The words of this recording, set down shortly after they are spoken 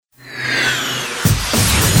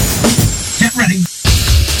everybody.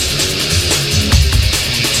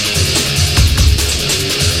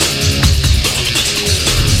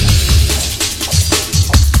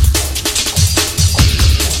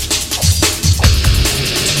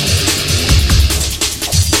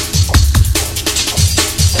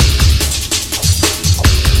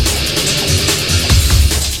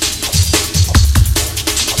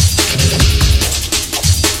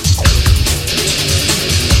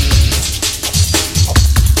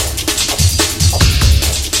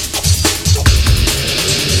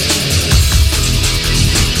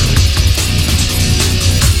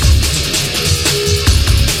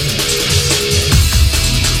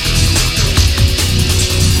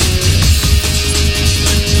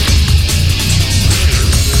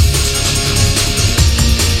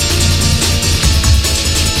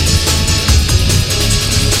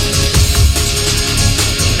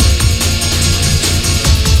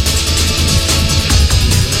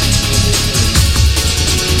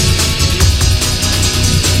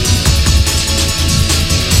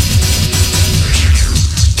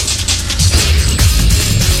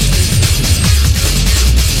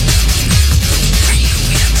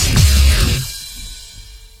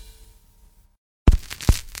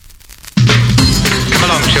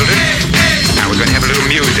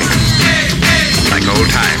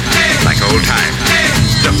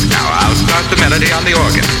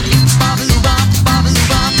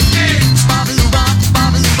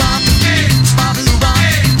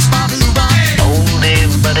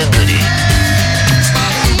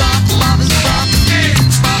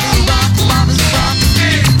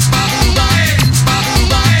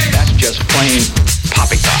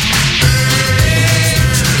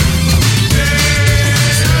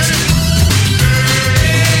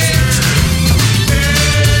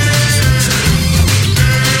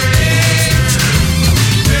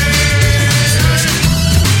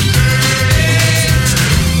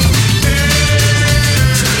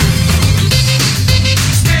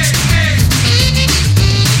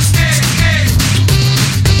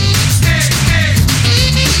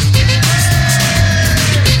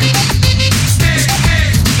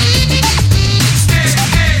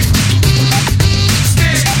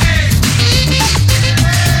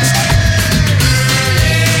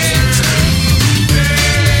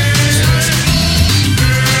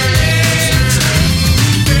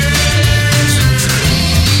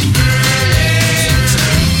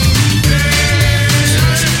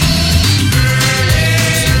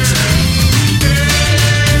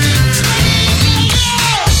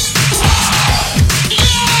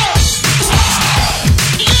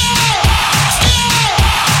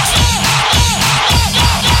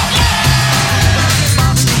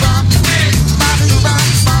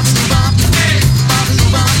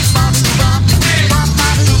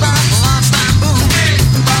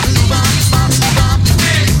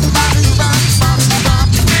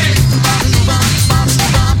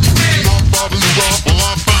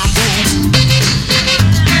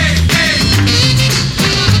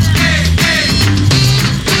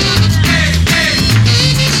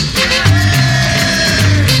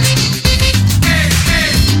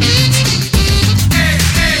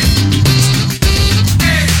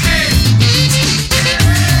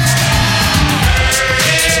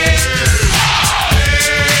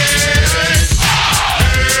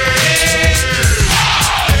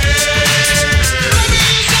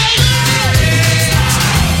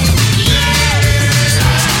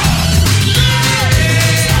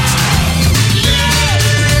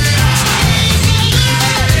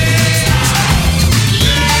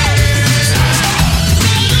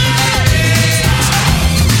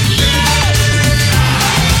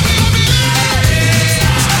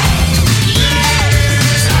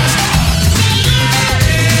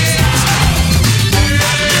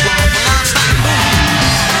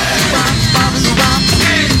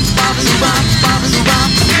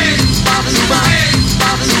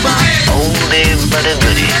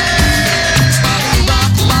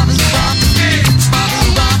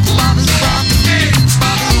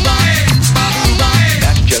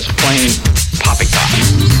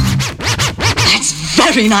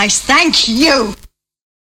 Very nice, thank you.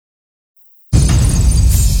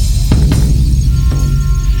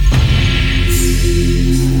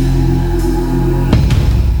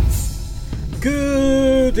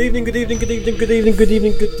 Good evening, good evening, good evening, good evening, good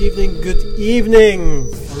evening, good evening, good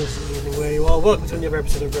evening. Fellas, good evening where you are. Welcome to another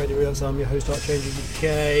episode of Radio Reels. I'm your host, Archangel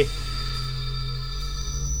UK.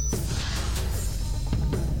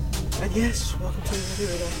 And yes, welcome to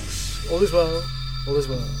Radio Relax. All is well, all is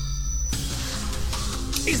well.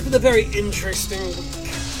 It's been a very interesting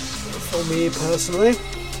week for me personally.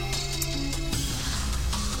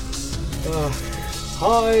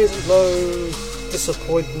 Highs and lows,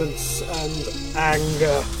 disappointments and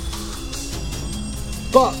anger.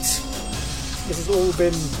 But this has all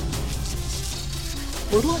been,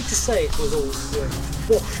 I'd like to say it was all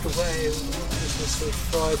washed away on Christmas or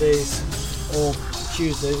Fridays or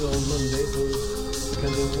Tuesdays or Mondays, or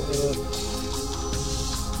depending on whatever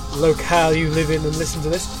locale you live in and listen to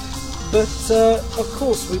this. But of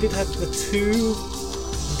course we did have the two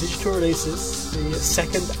digital releases, the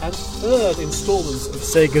second and third installments of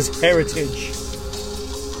Sega's Heritage.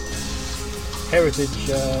 I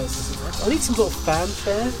need some sort of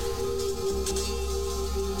fanfare.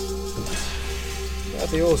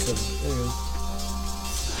 That'd be awesome. Anyway,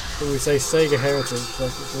 when we say Sega Heritage, like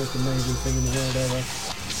it's the most amazing thing in the world ever.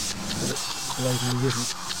 But it blatantly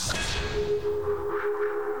isn't.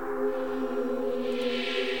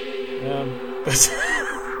 But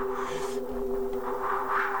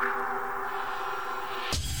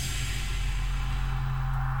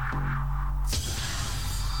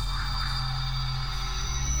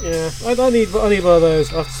yeah, I need one of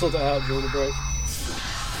those. I have to sort it out during the break.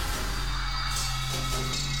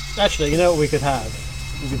 Actually, you know what we could have?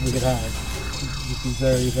 It would be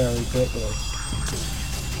very, very quickly.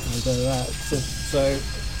 We'll go that. So,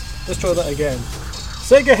 let's try that again.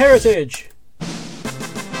 Sega Heritage!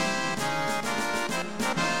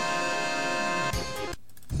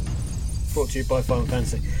 Brought to you by Final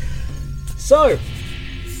Fantasy. So,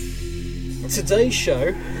 today's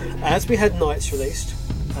show, as we had Nights released,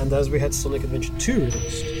 and as we had Sonic Adventure 2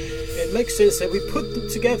 released, it makes sense that we put them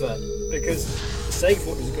together, because Sega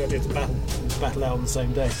thought it was a good idea to battle out on the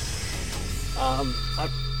same day.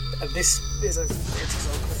 This is a great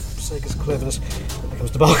example of Sega's cleverness when it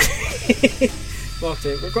comes to marketing.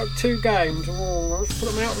 We've got two games, let's put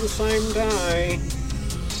them out on the same day.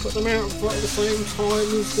 Put them out at the same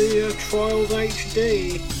time as the Trials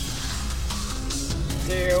HD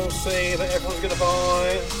DLC that everyone's going to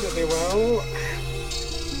buy. It's going to do well.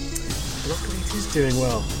 Luckily it is doing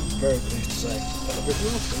well. Very pleased to say.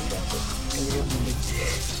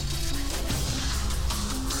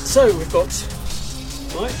 So we've got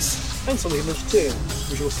Nights and Sonic Adventure 2,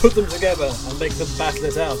 which will put them together and make them battle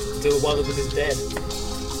it out until one of them is dead.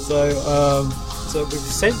 So we've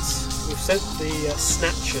sent the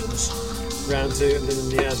Snatchers round to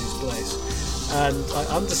Niazi's place, and I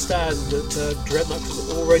understand that Dreadnought has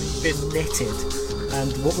already been netted,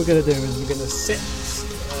 and what we're going to do is we're going to set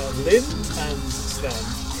Lynn and Sven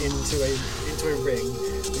into a ring.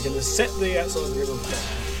 We're going to set the outside of the ring on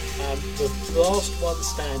fire, and the last one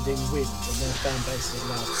standing wins, and their fan base is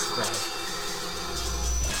allowed to spread.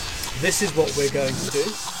 This is what we're going to do.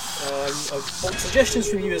 I've got suggestions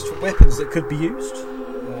from you as to weapons that could be used.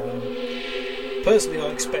 Personally, I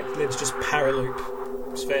expect Lynn to just paraloop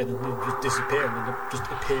Sven and just disappear, and then just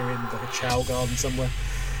appear in like a chow garden somewhere.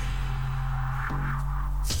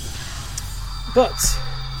 But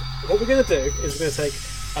what we're going to do is we're going to take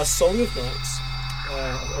a Song of Nights,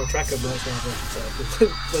 or a track of Nights,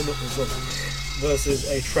 they're not the song, versus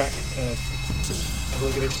a track of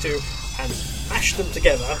Sonic Adventure 2, and mash them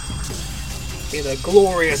together in a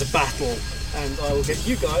glorious battle. And I will get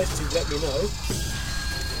you guys to let me know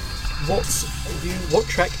what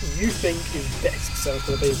track you think is best. So it's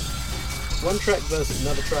going to be one track versus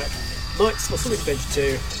another track, Nights or Sonic Adventure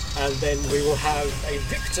 2, and then we will have a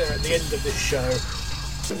victor at the end of this show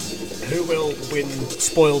who will win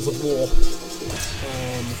Spoils of War,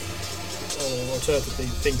 or alternatively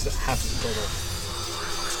things that haven't gone on.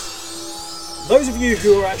 Those of you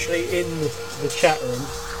who are actually in the chat room,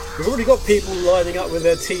 we've already got people lining up with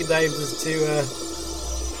their team names as to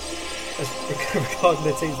regarding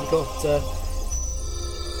their teams. We've got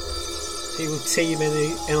people Team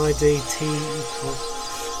NID, Team.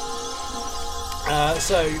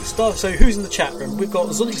 So who's in the chat room? We've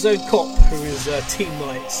got Sonic Zone Cop, who is Team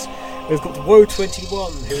Nights. We've got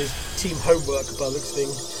Woe21, who is Team Homework by the looks of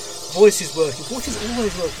things. Voice is working. Voice is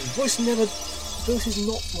always working. Voice is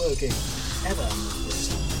not working ever.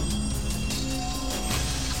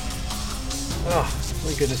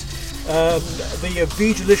 My goodness. The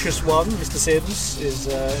Vigilicious one, Mr. Sims, is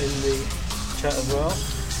in the chat as well.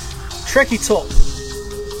 Trekkie Top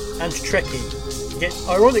and Trekkie. Yet,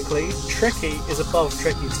 ironically, Trekkie is above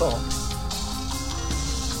Trekkie Top.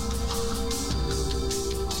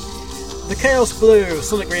 The Chaos Blue,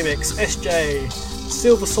 Sonic Remix, SJ,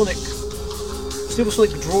 Silver Sonic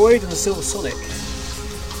Droid, and the Silver Sonic.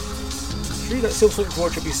 Surely that Silver Sonic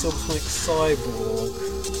Droid should be Silver Sonic Cyborg.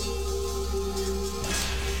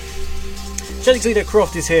 Genixino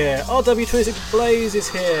Croft is here. RW26 Blaze is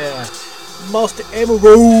here. Master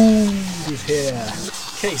Emerald is here.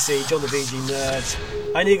 KC, John the VG Nerd,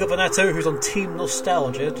 Inigo Bonato, who's on Team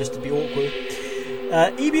Nostalgia, just to be awkward.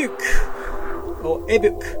 Ebuk, or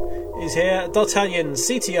Ebuk, is here. D'Artagnan,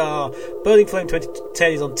 CTR, Burning Flame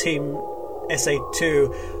 2010 is on Team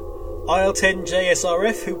SA2. IL10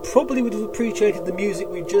 JSRF, who probably would have appreciated the music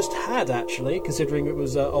we just had, actually, considering it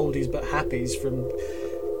was oldies but happies from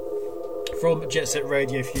Jet Set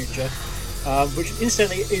Radio Future, which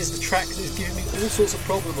incidentally is the track that is giving me all sorts of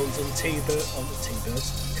problems on the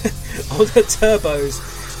Turbos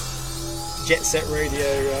Jet Set Radio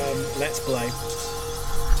Let's Play.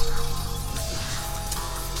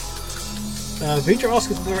 Vitra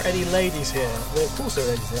asks if there are any ladies here. Well, of course there are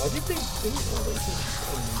ladies here. I did think.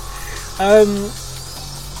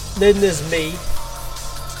 Then there's me.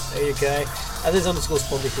 There you go. And there's underscore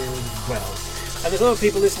Spondy here as well. And there's other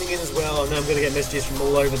people listening in as well. And I'm going to get messages from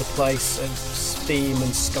all over the place, and Steam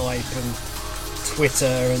and Skype and Twitter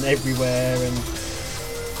and everywhere.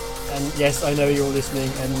 And yes, I know you're all listening,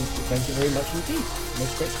 and thank you very much indeed.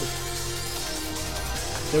 Most grateful.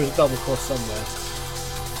 There was a double cross somewhere.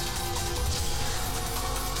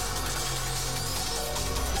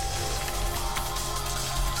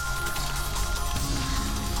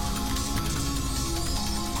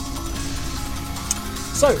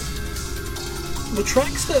 So, the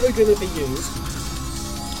tracks that are going to be used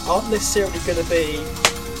aren't necessarily going to be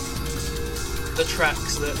the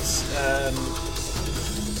tracks that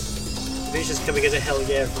Vicious coming as a hell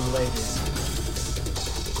yeah from the ladies.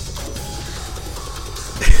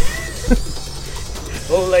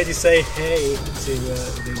 All the ladies say hey to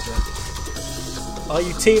Vija. Are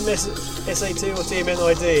you Team SA2 or Team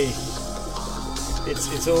NID?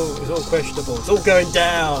 It's all questionable. It's all going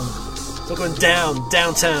down. It's all going down,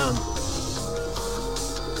 downtown.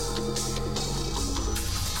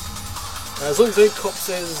 As long as the cop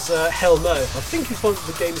says hell no. I think it's one of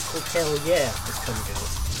the games called Hell Yeah that's coming out.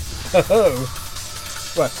 Oh,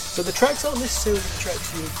 right. So the tracks aren't necessarily the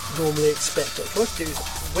tracks you normally expect. What I try to do is,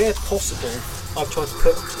 where possible, I've tried to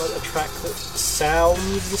put like a track that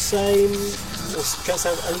sounds the same or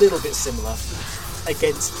sound a little bit similar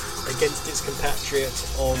against its compatriot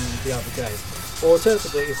on the other game. Or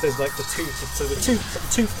alternatively, if there's like the two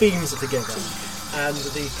themes are together, and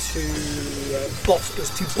the two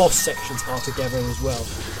boss sections are together as well.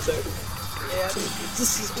 So yeah,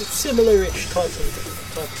 this is a similar-ish type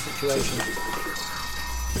of situation.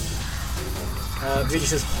 Really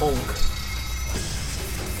says honk.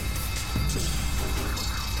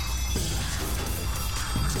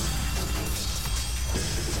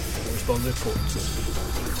 Respond with reports.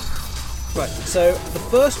 Right, so the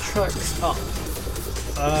first tracks up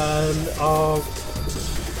are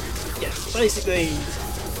basically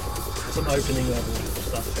some opening level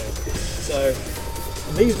stuff here. So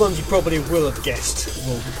these ones you probably will have guessed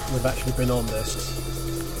will have actually been on this.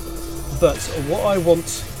 But what I want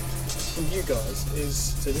from you guys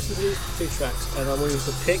is to listen to these two tracks, and I want you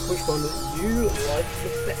to pick which one that you like the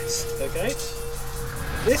best. Okay?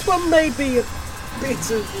 This one may be a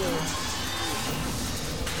bit of.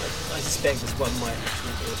 I suspect this one might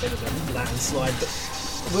actually be a bit of a landslide, but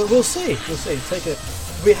we'll see. We'll see.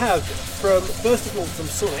 We have first of all from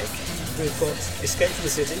Sonic, we've got Escape from the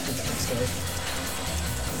City,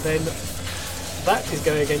 then that is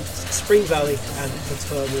going against Spring Valley and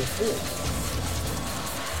Eternal Fall.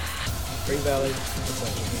 Spring Valley,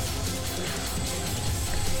 Eternal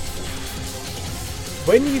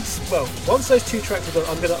Fall. Once those two tracks are done,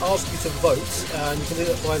 I'm going to ask you to vote, and you can do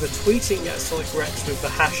that by either tweeting at Sonic Rex with the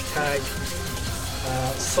hashtag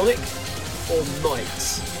Sonic or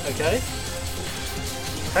Knights, okay?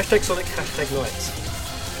 Hashtag Sonic, hashtag Knights.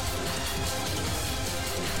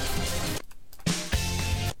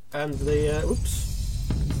 And the, whoops,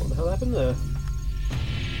 what the hell happened there?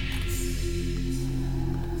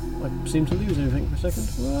 I seem to lose everything for a second.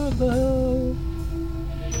 What the hell?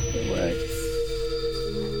 Go away.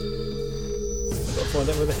 I've got to find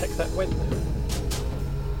out where the heck that went now.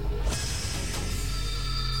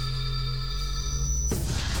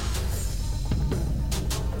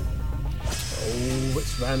 Oh,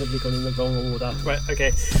 it's randomly gone in the wrong order. Right,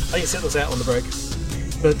 okay, I can set those out on the break.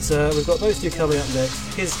 But we've got those two coming up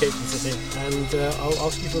next. Here's Escape from the City, and I'll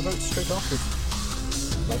ask you for a vote straight afterwards.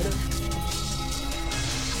 Bye for now.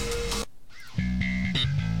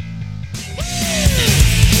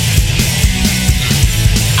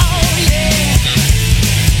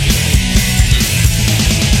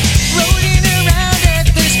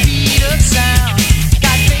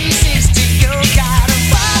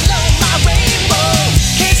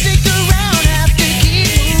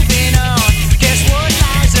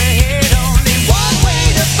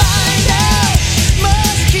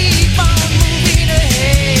 Keep on moving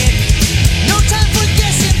ahead.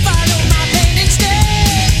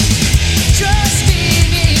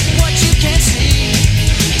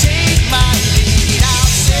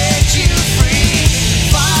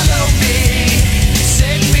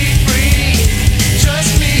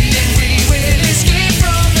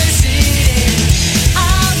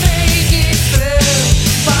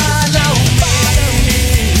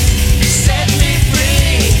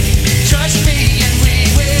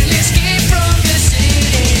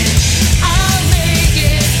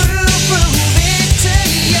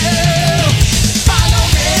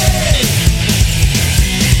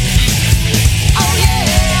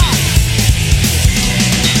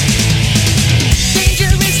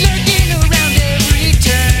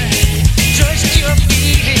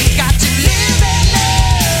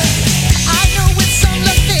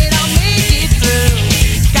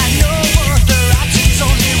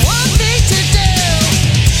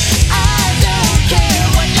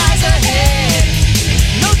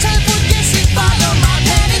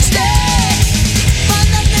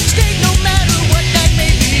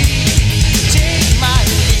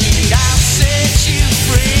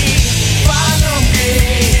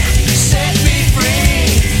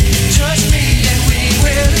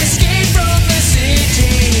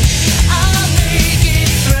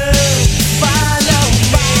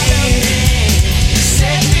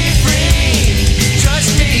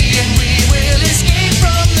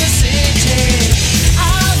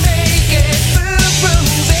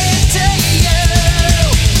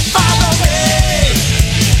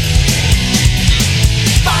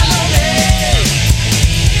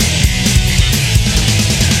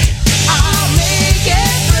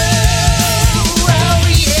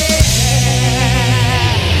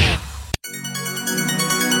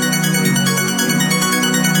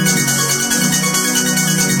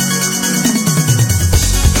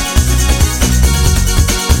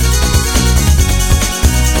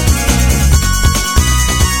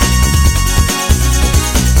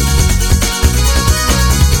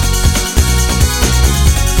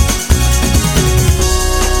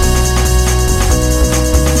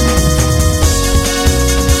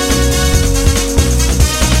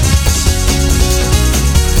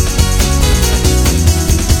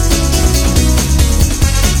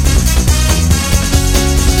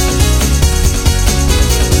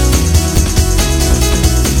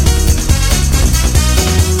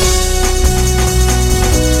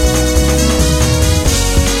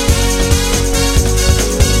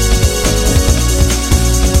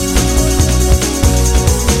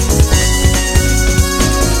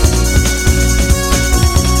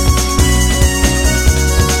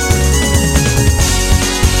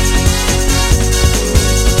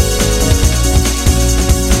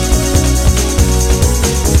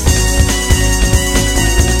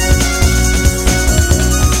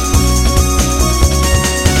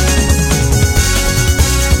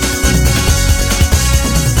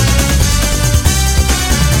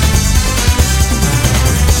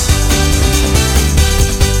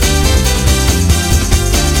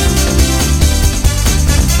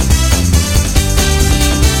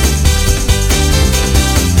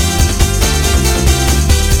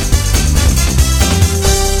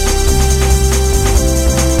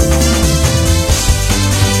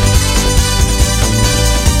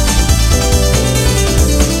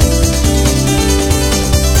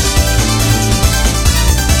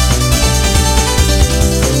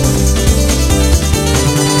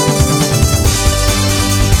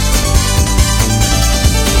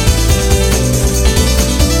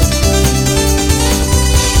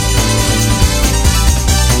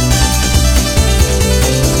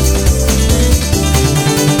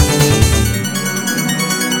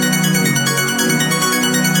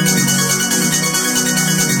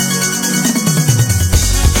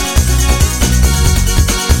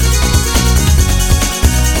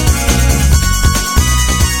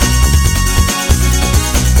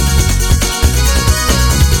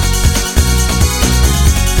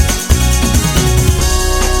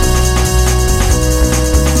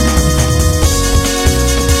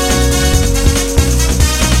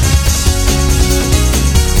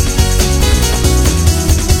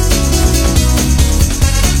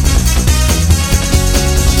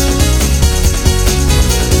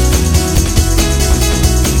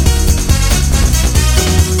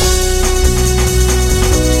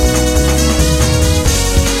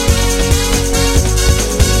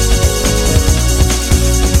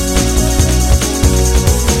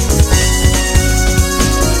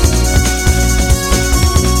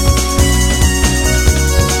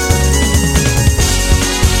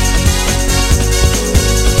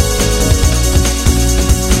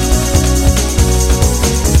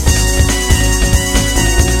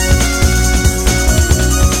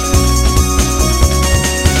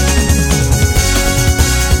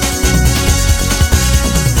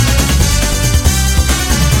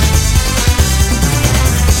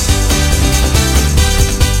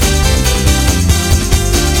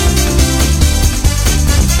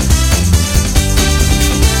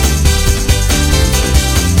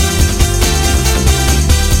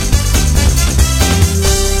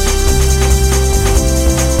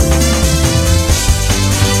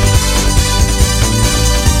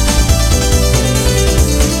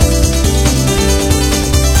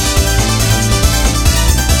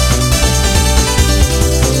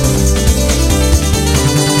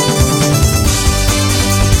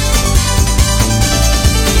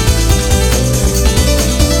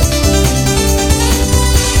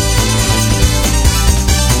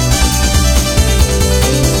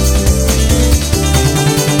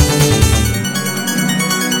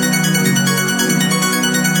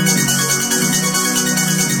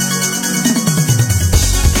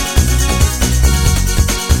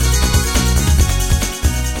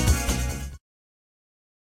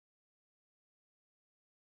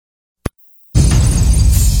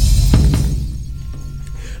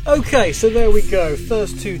 Okay, so there we go.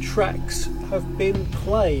 First two tracks have been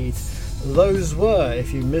played. Those were,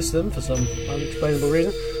 if you missed them for some unexplainable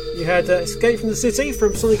reason, you had Escape from the City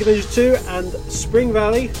from Sonic Adventure 2 and Spring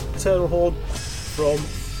Valley, Eternal Horde from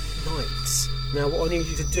Nights. Now what I need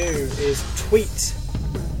you to do is tweet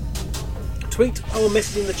our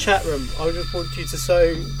message in the chat room. I just want you to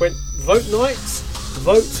say, vote Nights,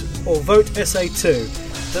 vote, or vote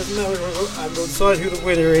SA2. Doesn't matter, and we'll decide who the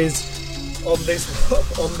winner is on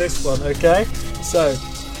this one, okay? So,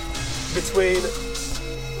 if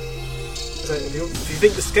you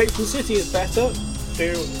think Escape from the City is better,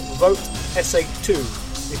 do vote SA2.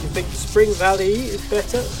 If you think Spring Valley is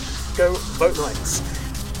better, go vote Nights.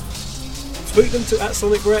 Tweet them to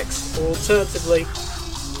 @SonicRex, or alternatively,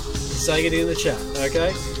 say it in the chat,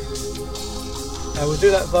 okay? And we'll do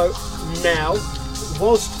that vote now.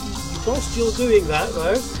 Whilst you're doing that,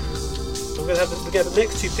 though, we're going to get the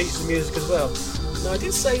next two pieces of music as well. Now, I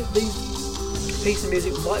did say that these pieces of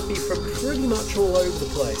music might be from pretty much all over the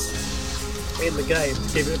place in the game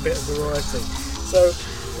to give it a bit of variety. So,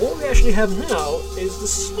 what we actually have now is the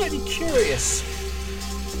slightly curious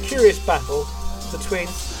battle between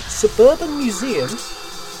Suburban Museum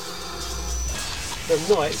from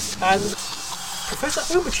Nights and Professor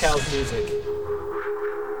Oberchow's music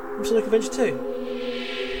from Sonic Adventure 2.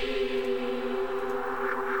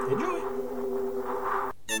 Enjoy!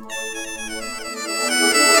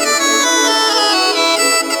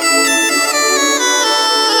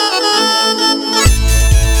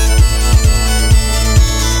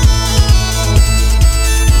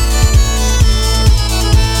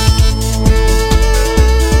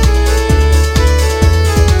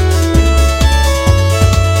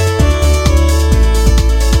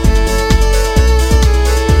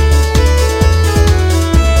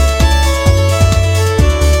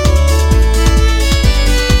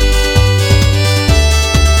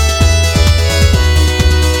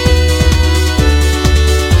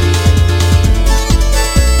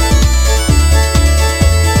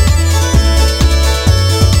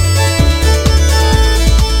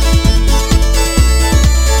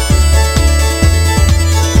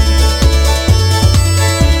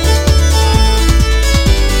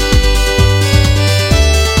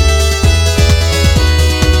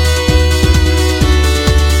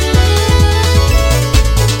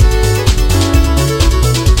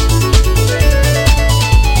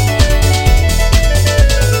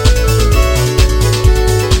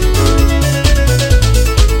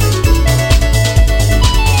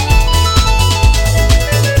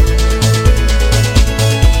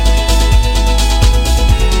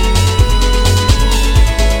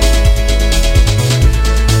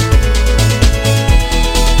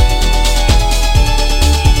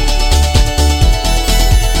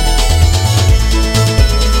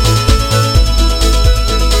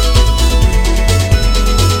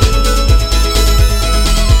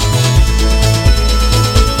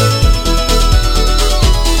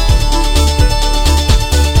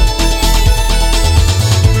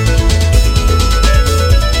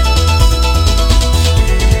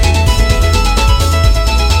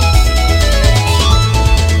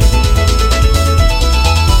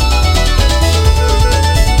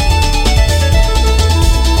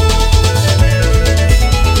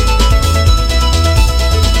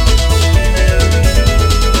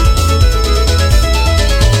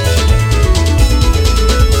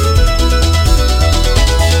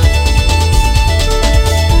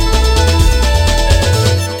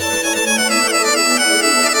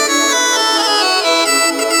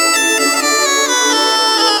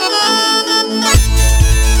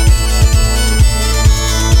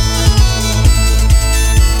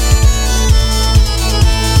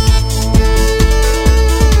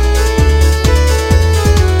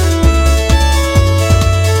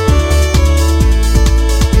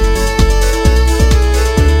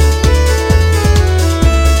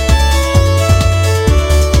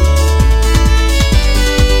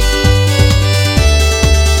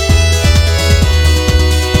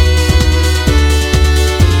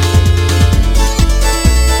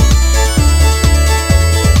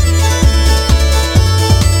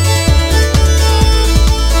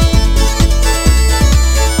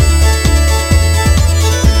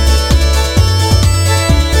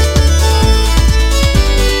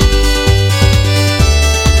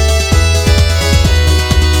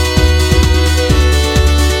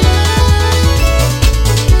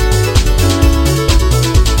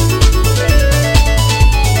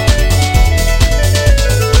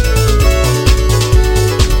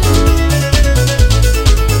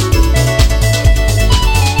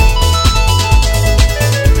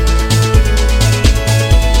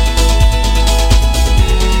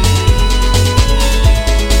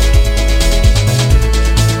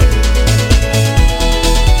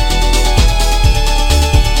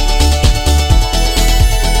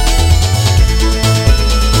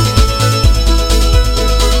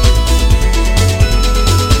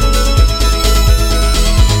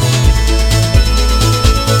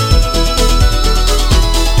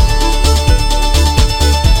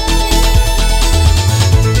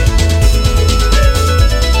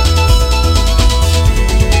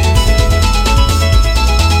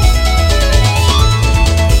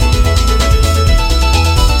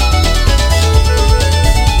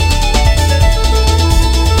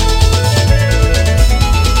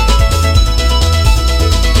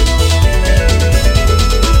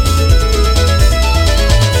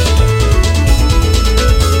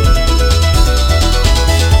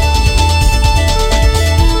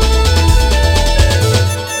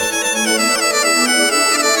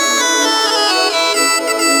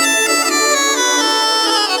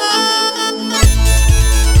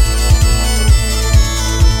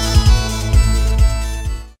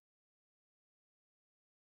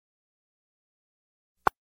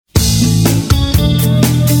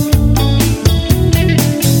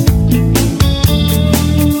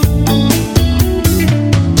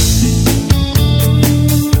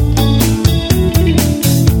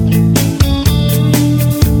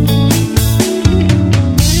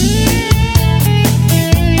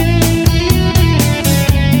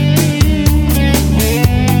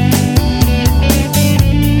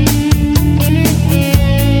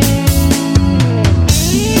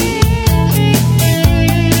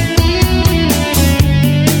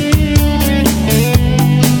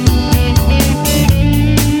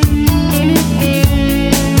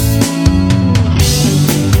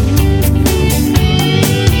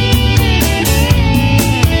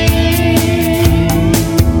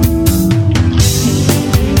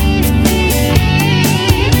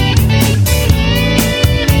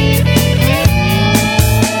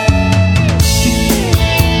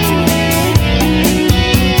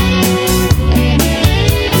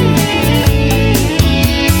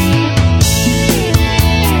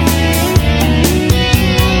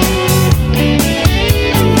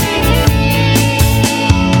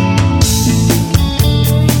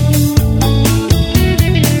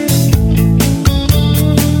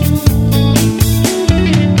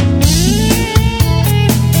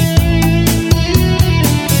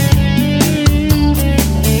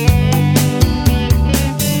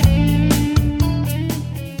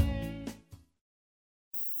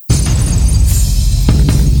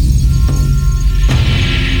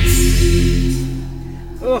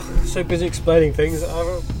 so busy explaining things that I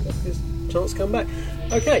have his chance to come back.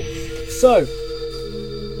 Okay, so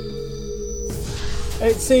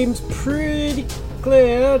it seems pretty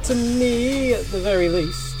clear to me, at the very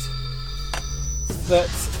least, that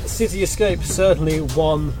City Escape certainly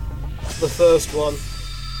won the first one.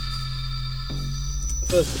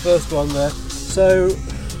 The first one there. So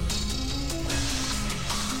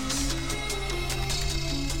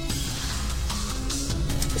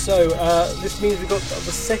this means we've got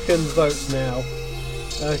the second vote now.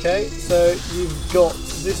 Okay, so you've got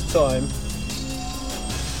this time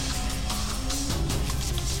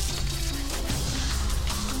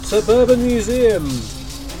Suburban Museum.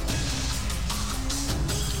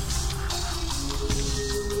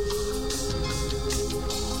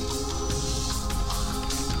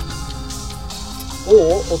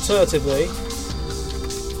 Or, alternatively,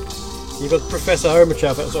 you've got Professor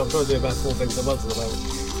Omochao. So I'm trying to do about 4 things at once at the moment.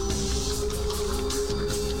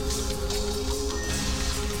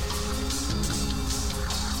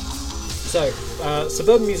 So,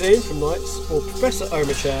 Suburban Museum from Knights, or Professor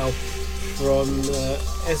Omochao from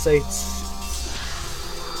S8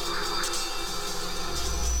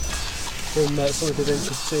 from Sonic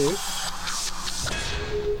Adventure 2.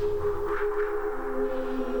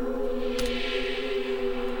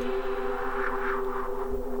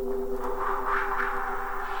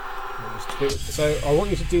 So I want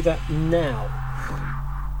you to do that now.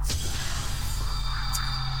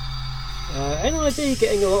 NID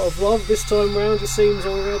getting a lot of love this time round, it seems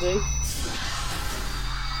already.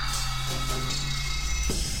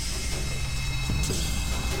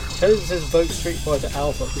 Television says vote Street Fighter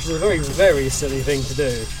Alpha, which is a very, very silly thing to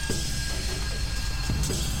do.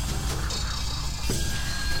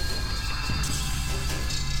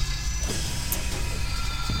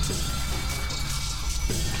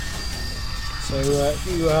 So if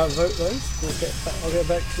you vote those, I'll get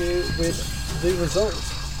back to you with the result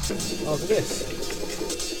after this.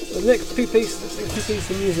 The next two pieces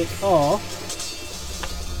of music are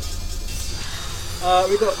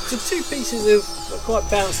we've got two pieces of quite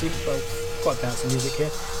bouncy music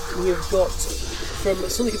here. We've got from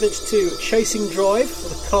Sonic Adventure 2 Chasing Drive for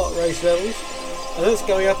the kart race levels, and that's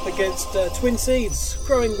going up against Twin Seeds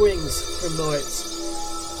Growing Wings from Knights.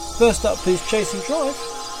 First up is Chasing Drive.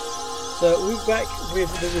 So we're back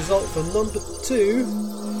with the result for number 2.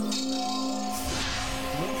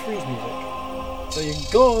 Freeze music. So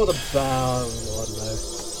you've got about, I don't know,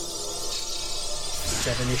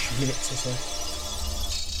 7-ish minutes or so.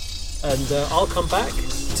 And I'll come back,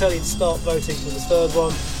 tell you to start voting for the third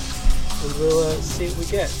one, and we'll see what we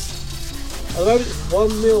get. At the moment it's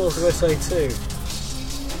 1-0 to SA2.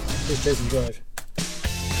 Here's Chasing Drive.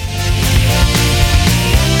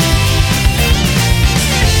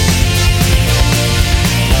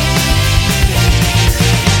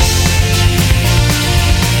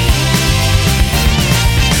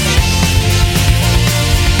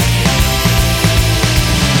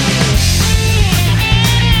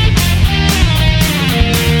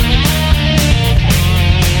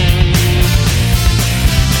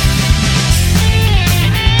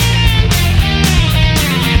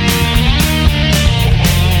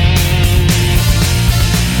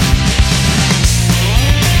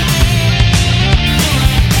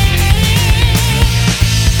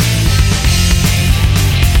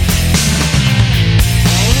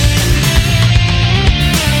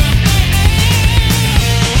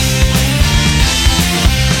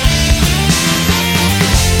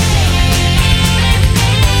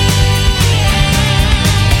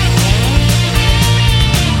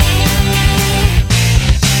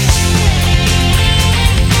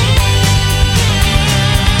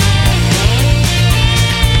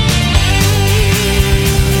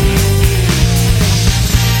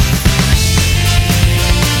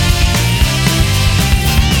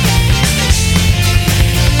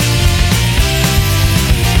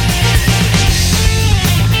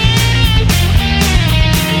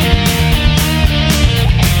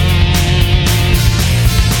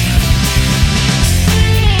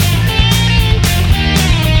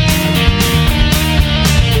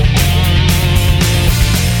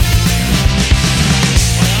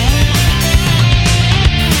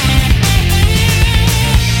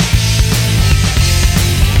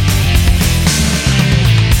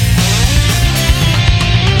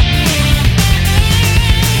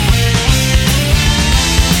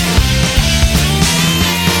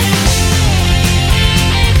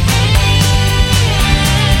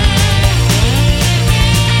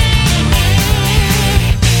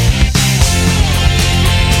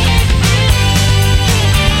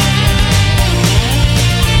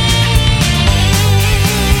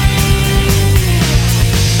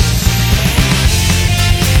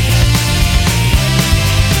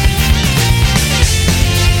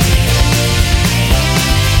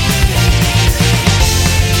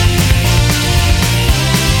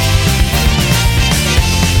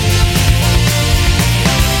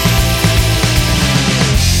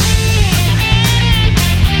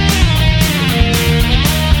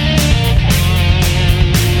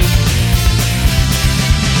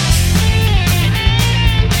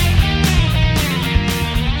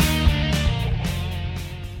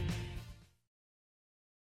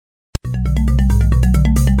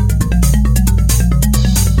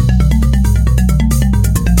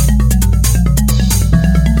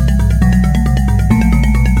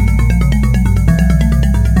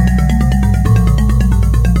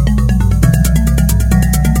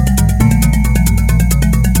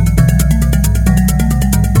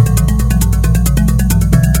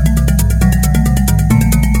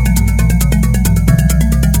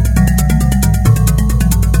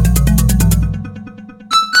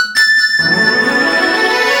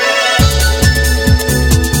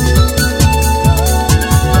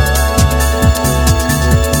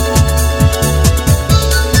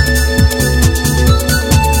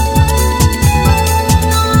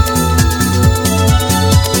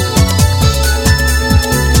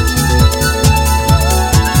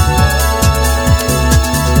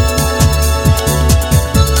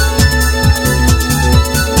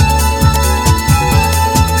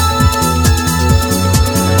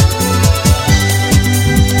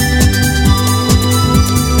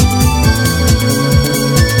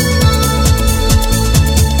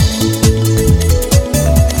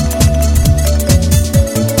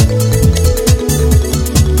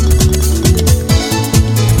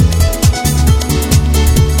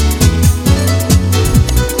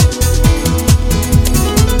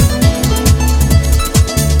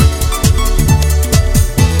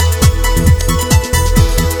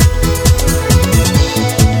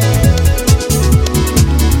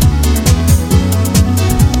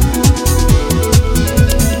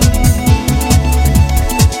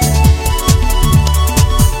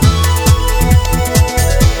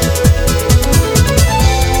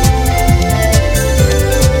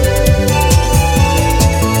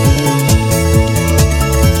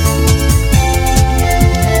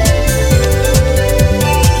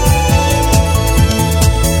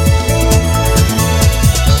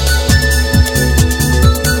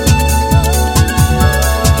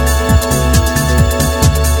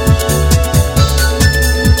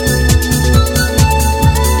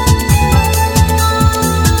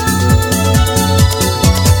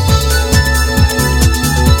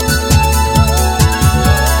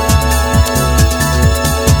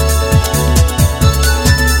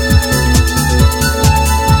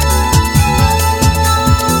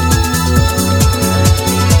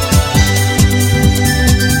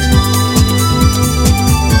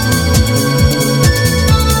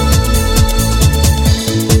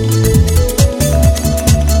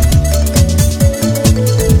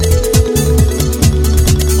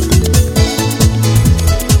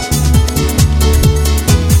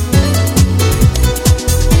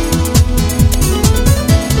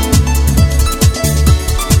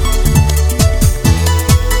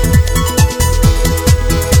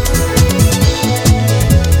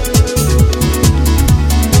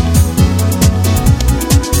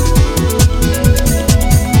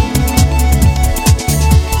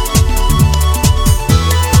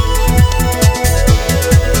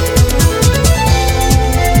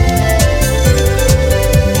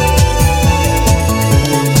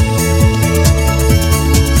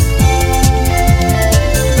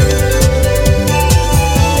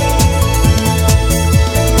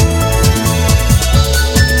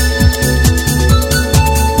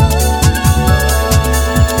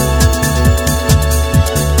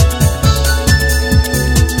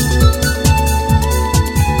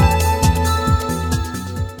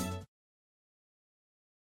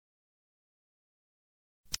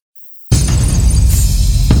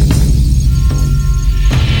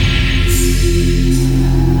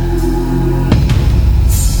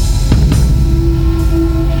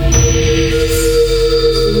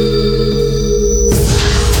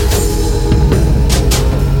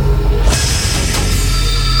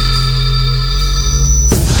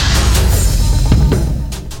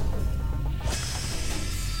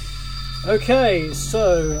 Okay,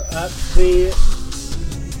 so at the...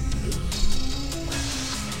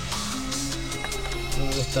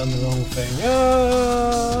 I've done the wrong thing.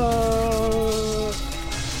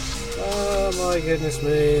 Oh my goodness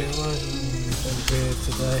me. Why am I so weird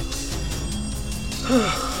today?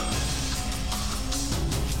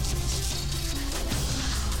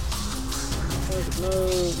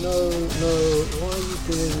 No. Why are you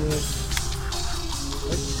doing this?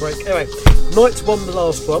 Break. Anyway, Knights won the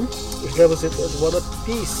last one, which levels it at 1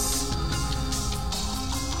 apiece.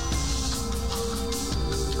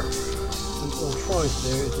 And what I'm trying to do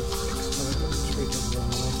is just fix it the wrong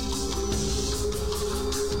way.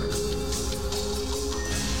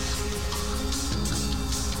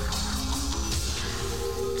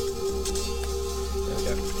 There we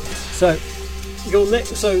go.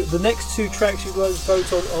 So the next two tracks you guys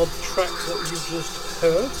vote on are the tracks that you've just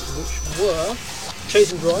heard, which were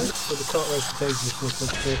Chase and Drive for the kart race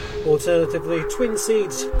occasion, alternatively Twin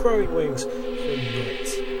Seeds, Growing Wings from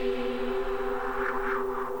Knights.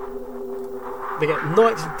 Again,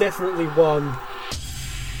 Knights definitely won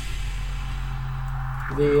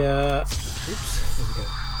the oops, there we go.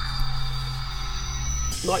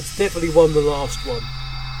 Knights definitely won the last one.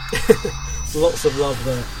 Lots of love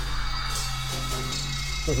there.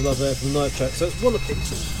 Lots of love there for the Knight track. So it's 1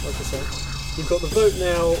 apiece, like I said. You've got the vote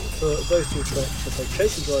now for those two tracks to take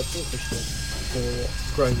Chase and Drive for Christian or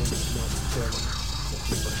Growing Wings and Knights.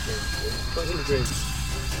 Not in the dream.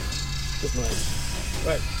 Just nice.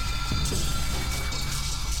 Right.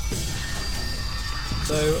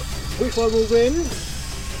 So, which one will win?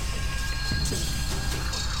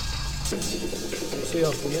 We'll see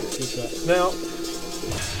after the next two tracks. Now,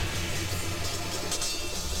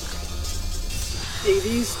 it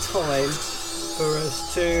is time for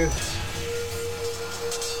us to,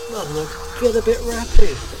 I don't know, get a bit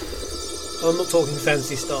rapid. I'm not talking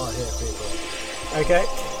Fantasy Star here, people. Okay,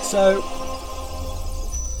 so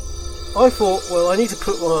I thought, well, I need to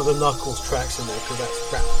put one of the Knuckles tracks in there because that's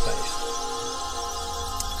rap based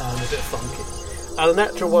and a bit funky. And a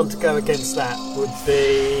natural one to go against that would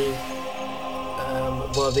be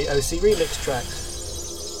one of the OC remix tracks.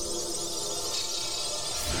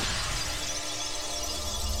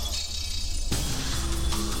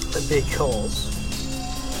 Because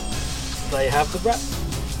they have the rap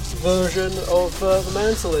version of The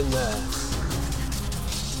Mantle in there.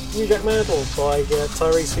 New Jack Mantle by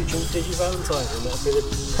Tyrese featuring Digi Valentine, and that'd be the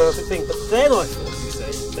perfect thing. But then I thought,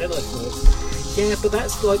 yeah, but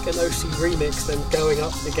that's like an OC remix then going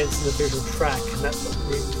up against an official track, and that's not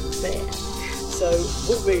really fair. So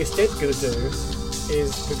what we're instead going to do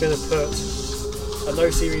is we're going to put an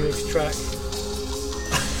OC remix track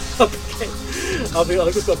up against, I've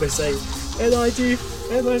just got to say,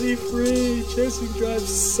 NID3, Chasing Drive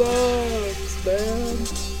sucks, man.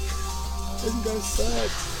 Chasing Drive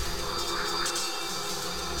sucks.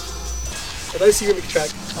 An OC remix track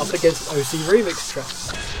up against an OC remix track.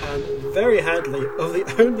 And very handily, of the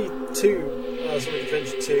only two, as we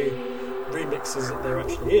mentioned, two remixes that there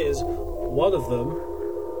actually is, one of them,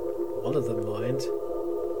 mind,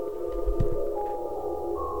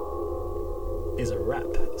 is a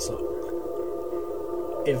rap song.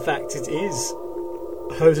 In fact, it is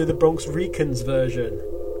Jose the Bronx Rican's version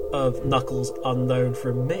of Knuckles Unknown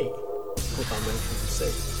From Me, or Unknown From C.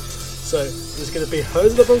 So there's going to be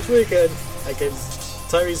Jose the Bronx Rican against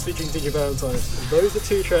Tyrese featuring Digi Valentine. And those are the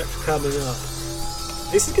two tracks coming up.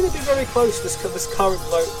 This is going to be very close to this current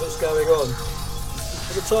vote that's going on.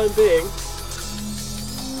 For the time being,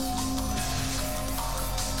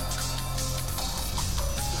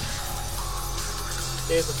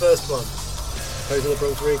 here's the first one. Jose the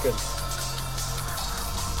Bronx Rican.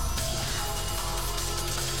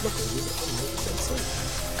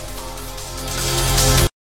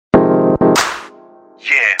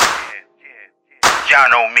 Yeah, y'all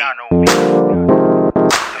know me. The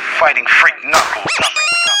fighting freak Knuckles.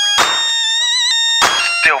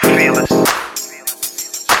 Still fearless.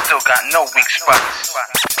 Still got no weak spots.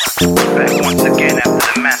 Back once again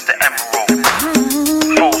after the Master Emerald.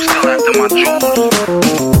 Foes still after my jewels.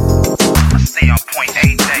 I stay on point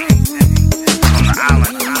every day. On the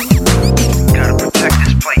island. Gotta protect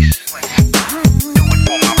this place. Do it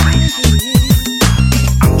for my race.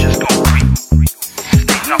 I'm just gon' creep.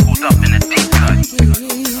 Stay knuckled up in the deep cut.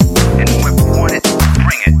 And whoever want it,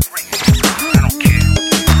 bring it. I don't care.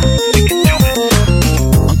 We can do this.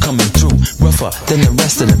 I'm coming through rougher than the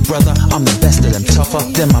rest of them, brother. I'm the best of them, tough fuck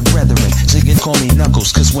them, my brethren. Jiggin' call me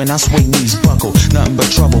Knuckles, cause when I swing knees buckle. Nothing but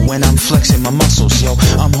trouble when I'm flexing my muscles, yo.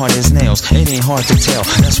 I'm hard as nails, it ain't hard to tell.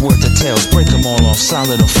 That's worth the tales, break them all off,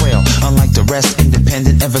 solid or frail. Unlike the rest,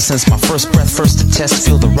 independent ever since my first breath. First to test,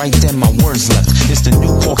 feel the right, then my words left. It's the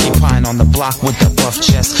new porcupine on the block with the buff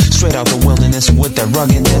chest. Straight out the wilderness with that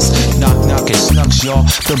ruggedness. Knock, knock, it snucks, y'all.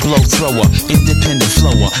 The blow thrower, independent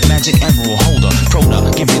flower. Magic emerald holder, Proda,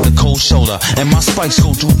 give you the cold shoulder. And my spikes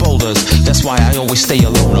go through boulders. That's why I always stay a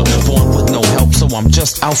loner. Born with no help, so I'm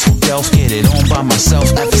just out for Delph. Get it on by myself,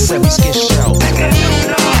 adversaries get shelled.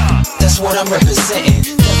 That's what I'm representing.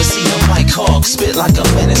 Never seen a mic hog spit like a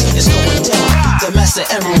menace. It's going down. The master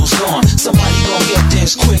emerald's gone. Somebody gon' get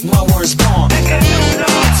this quick. My words bomb.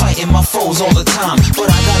 Fighting my foes all the time, but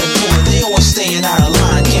I gotta do it. They always staying out of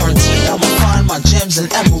line. Guaranteed I'ma find my gems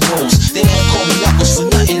and emeralds. They don't call me Knuckles for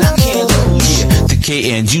nothing. I can't lose. Yeah, the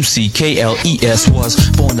KNUCKLES was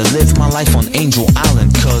born to live my life on Angel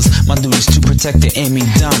Island. Cause my duty's to protect the enemy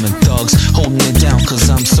diamond thugs. Holding it down cause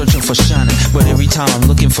I'm searching for shining. But every time I'm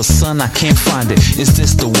looking for sun, I can't find it. Is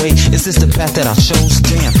this the way? Is this the path that I chose?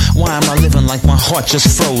 Damn, why am I living like my heart just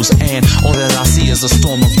froze? And all that I see is a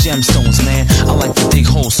storm of gemstones, man. I like to dig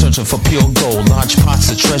holes searching for pure gold. Large pots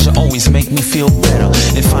of treasure always make me feel better.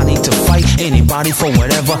 If I need to fight anybody for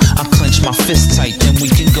whatever, I clench my fist tight, then we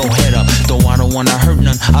can go head up. Though I don't wanna hurt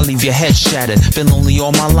none, I'll leave your head shattered. Been lonely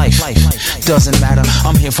all my life. Doesn't matter,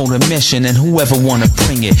 I'm here for the mission, and whoever wanna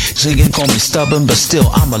bring it. She can call me stubborn, but still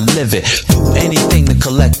I'ma live it. Do anything to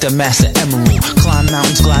collect the master emerald. Climb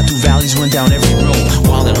mountains, glide through valleys, run down every road.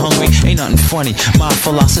 Wild and hungry, ain't nothing funny. My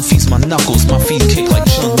philosophy's my knuckles, my feet kick like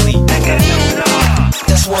Chun-Li.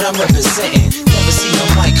 That's what I'm representing. Never seen a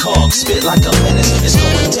mic hog spit like a menace. It's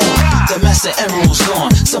going down. The master emerald's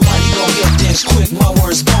gone. Somebody gon' get this quick. My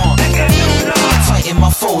words bomb. Fighting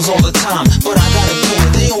my foes all the time, but I gotta do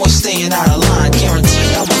it. They always staying out of line.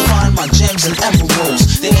 Guaranteed I'ma find my gems and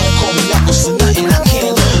emeralds. They don't call me Knuckles for nothing. I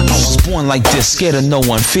can't lose. I was born like this, scared of no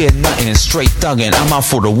one, fear nothing. Straight thuggin', I'm out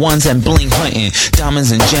for the ones and bling hunting.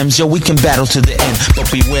 Diamonds and gems, yo, we can battle to the end.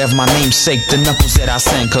 But beware of my namesake, the knuckles that I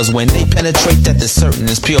send. Cause when they penetrate, that is certain,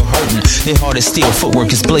 it's pure hurting. Their heart is steel,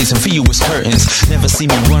 footwork is blazing, for you it's curtains. Never see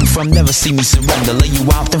me run from, never see me surrender. Lay you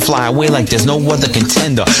out then fly away like there's no other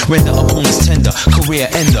contender. Render opponents tender, career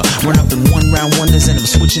ender. Run up in one round wonders and I'm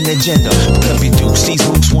switching their gender. Put up your dukes, these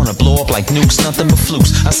mooks wanna blow up like nukes, nothing but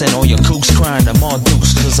flukes. I send all your kooks crying, I'm all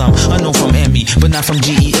dukes. Cause I'm unknown from Emmy, but not from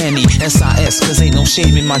GENE. SIS, cause ain't no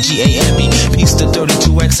shame in my GAME. Peace to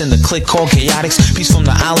 32X and the clique called Chaotix. Peace from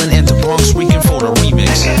the island and to Bronx, Rican for the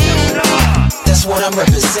remix. That's what I'm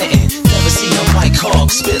representing. Never seen a mic hog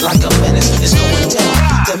spit like a menace. It's going down.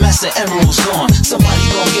 The master emerald's gone. Somebody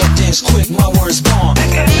gon' get this quick. My words bomb.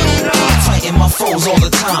 Fighting my foes all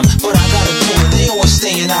the time, but I gotta do it. They always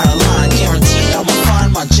staying out of line. Guaranteed I'ma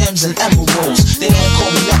find my gems and emeralds. They don't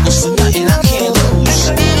call me Knuckles for nothing. I can't lose.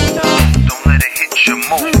 Don't let it hit your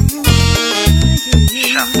mood.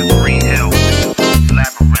 Shout to Green Hill,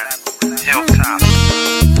 Labyrinth, Hilltop,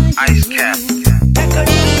 Ice Cap,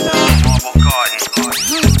 Marble Garden,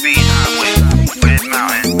 Speed Highway, Red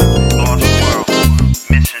Mountain, Lost World,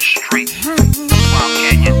 Mission Street, Wild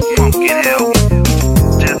Canyon, Pumpkin Hill,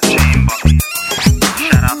 Death Chamber.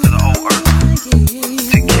 Shout out to the old earth,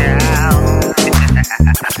 to Cal.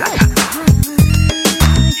 Yeah.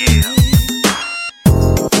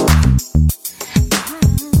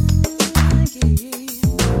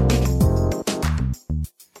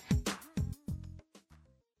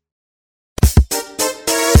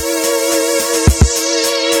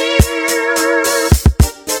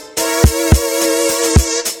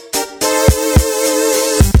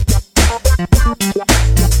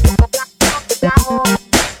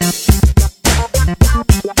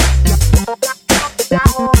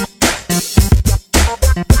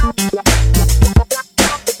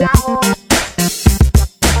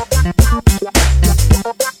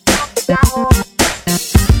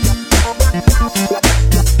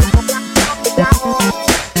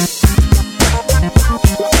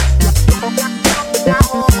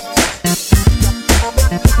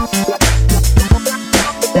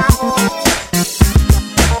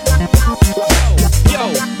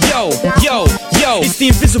 It's the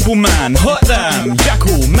Invisible Man, hot damn,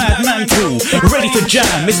 Jackal, madman cool, ready to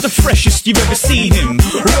jam. It's the freshest you've ever seen him.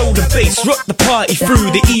 Roll the bass, rock the party through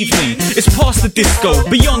the evening. It's past the disco,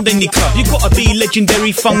 beyond any club. You gotta be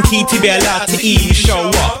legendary funky to be allowed to even show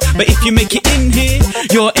up. But if you make it in here,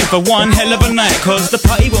 you're in for one hell of a night, cause the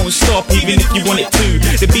party won't stop even if you want it to.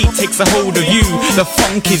 The beat takes a hold of you, the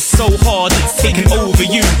funk is so hard it's taking over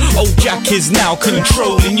you. Old Jack is now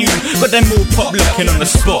controlling you, got them all pop looking on the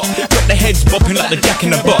spot, got the heads bopping like the Jack in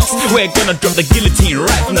the Box. We're gonna drop the guillotine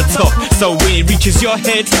right from the top, so when it reaches your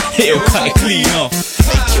head, it'll cut it clean off.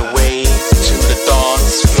 Make your way to the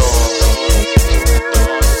dance floor.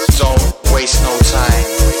 Don't waste no time.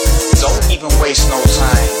 Don't even waste no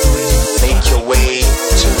time. Make your way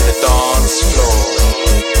to the dance floor.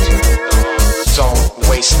 Don't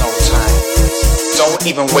waste no time. Don't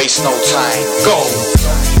even waste no time. Go!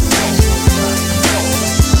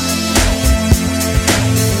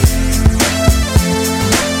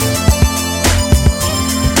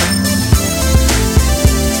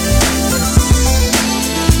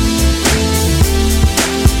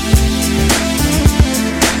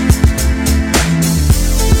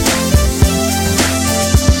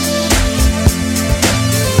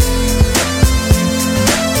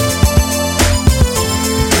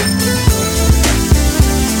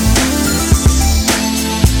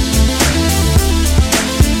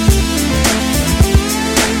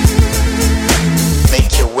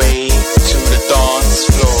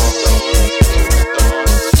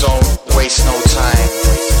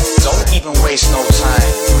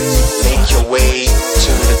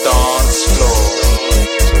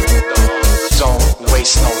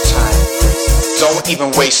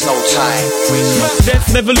 Even waste no time.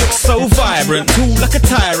 Death never looks so vibrant, cool like a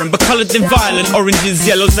tyrant, but coloured in violent oranges,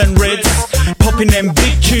 yellows and reds. Popping them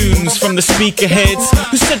big tunes from the speaker heads.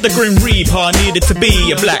 Who said the Grim Reaper needed to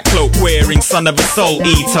be a black cloak wearing son of a soul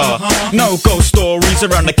eater? No ghost stories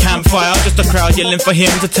around the campfire, just a crowd yelling for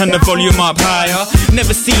him to turn the volume up higher.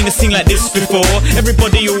 Never seen a scene like this before.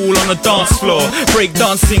 Everybody all on the dance floor, break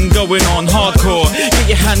dancing going on hardcore. Get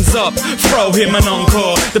your hands up, throw him an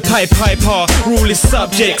encore. The piper, rule his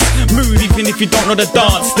subjects. Move even if you don't know the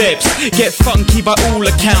dance steps. Get funky by all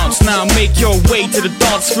accounts. Now make your way to the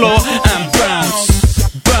dance floor and bounce,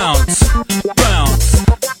 bounce, bounce,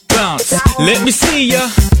 bounce. Let me see ya.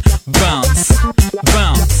 Bounce,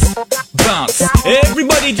 bounce, bounce.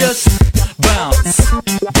 Everybody just bounce,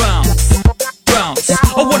 bounce, bounce.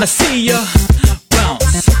 I wanna see ya.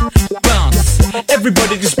 Bounce, bounce.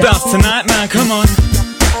 Everybody just bounce tonight, man, come on.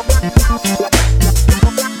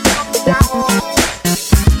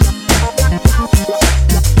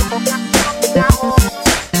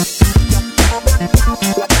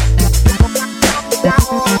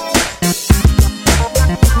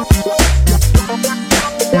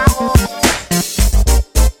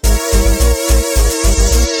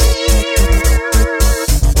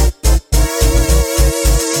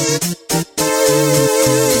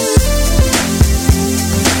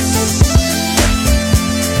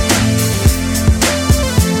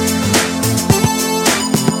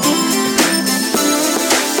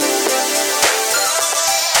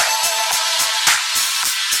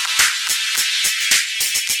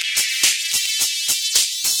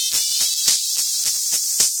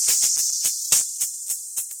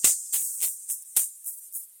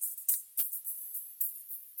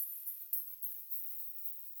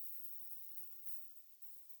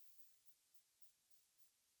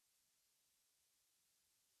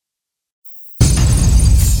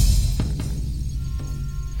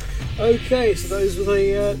 Okay, so those were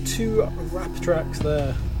the two rap tracks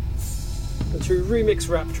there. The two remix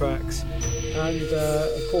rap tracks. And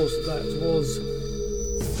of course that was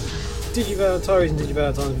Digivalentines and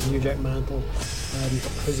Digivalentines with New Jack Mantle and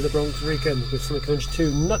Jose the Bronx Rican with Sonic Adventure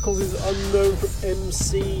 2. Knuckles is unknown from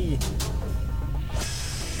MC.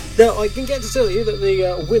 Now I can get to tell you that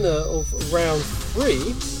the winner of round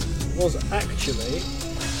 3 was actually...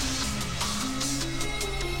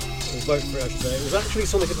 vote for it, I should say. It was actually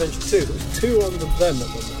Sonic Adventure 2. There was 2 under them at the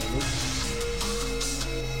moment.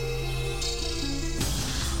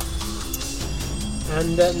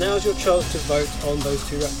 And now's your chance to vote on those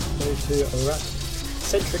two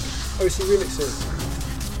rap-centric OC remixes.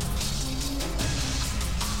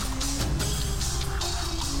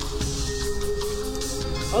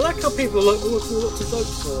 I like how people are like, oh, what to vote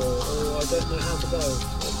for, or I don't know how to vote.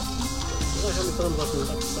 I don't know how many times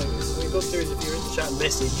I can say this. What you've got to do is, if you're in the chat,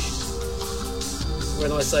 message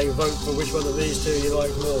when I say vote for which one of these two you like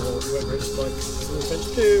more, or whether it's like Sonic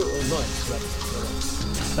Adventure 2 or Night.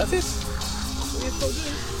 That's it.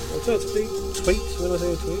 Alternatively, tweet when I say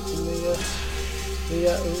a tweet in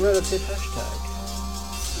the relative hashtag.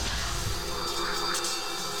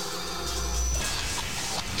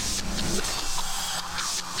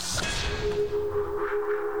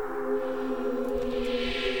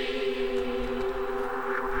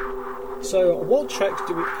 what tracks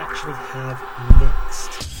do we actually have next?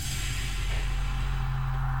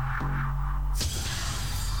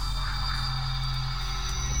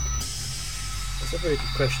 That's a very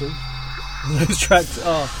good question. Those tracks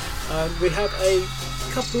are. We have a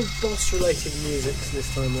couple of boss-related music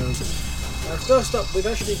this time round. First up, we've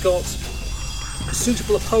actually got a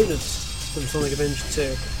suitable opponent from Sonic Adventure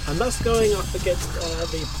 2, and that's going up against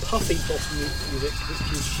the Puffy boss music, which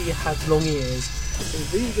is She Has Long Ears. So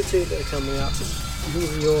these are the two that are coming up.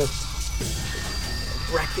 These are your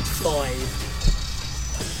bracket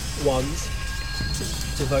 5 ones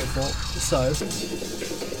to vote for. So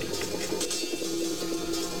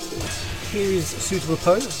here is suitable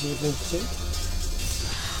opponent from Adventure 2.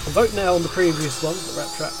 Vote now on the previous one, the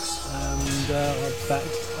rap tracks, and I'll be back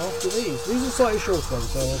after these. These are slightly short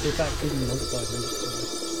ones, so I'll be back in 1 to 5 minutes.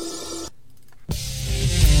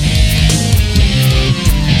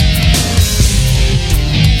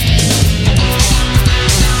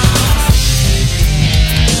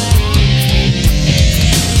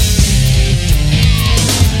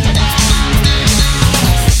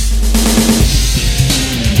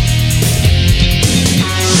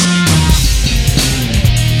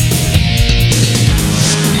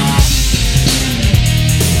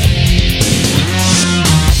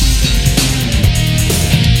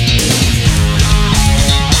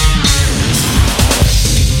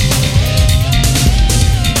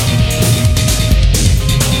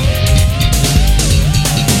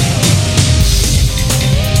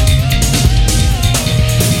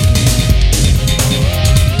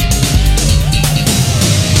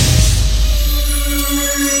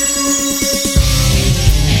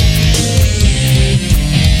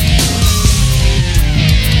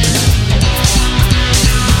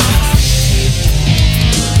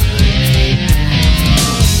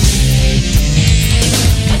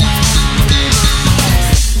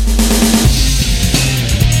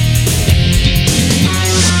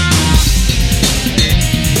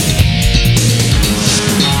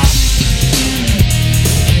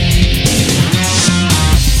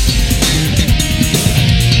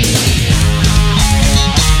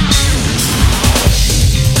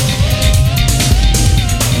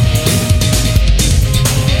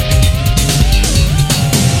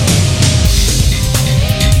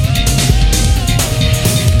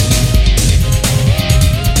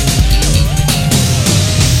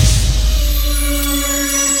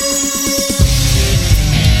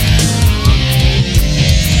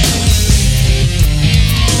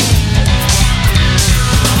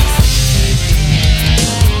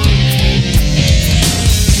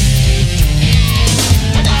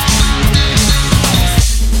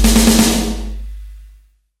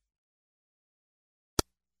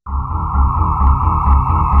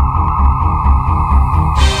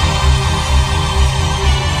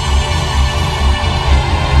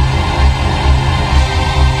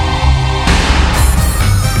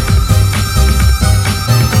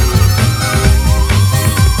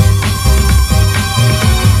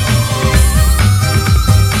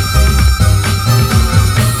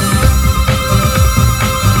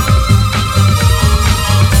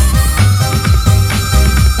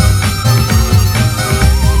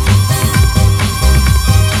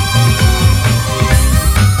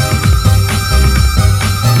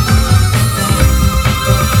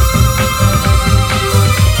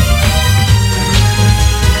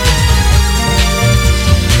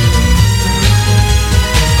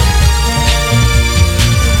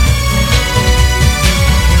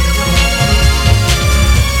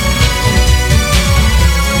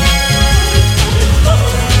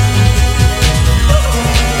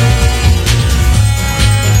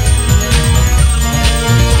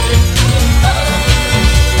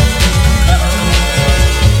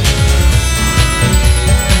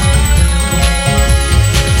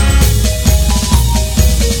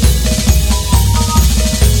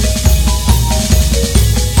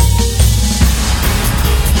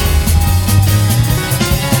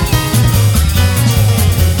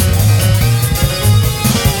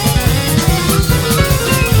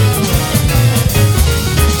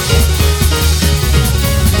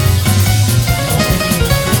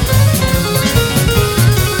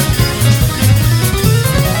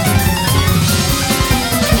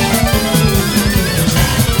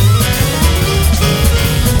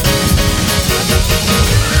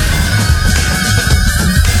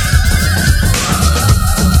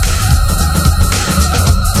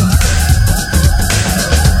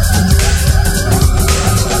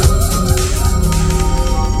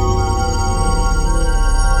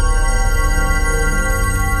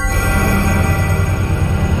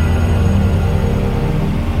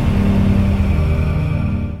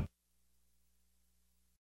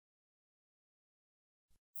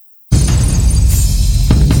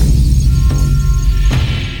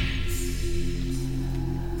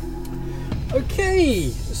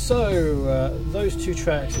 So, those two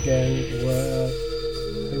tracks again were.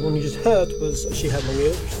 The one you just heard was She Had Long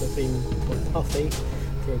Ears, which is the theme by Puffy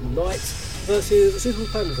from Night, versus Super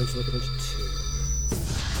Planet Adventure Like Adventure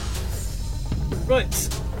 2. Right.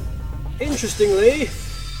 Interestingly,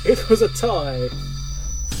 it was a tie.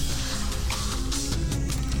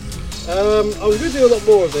 I was going to do a lot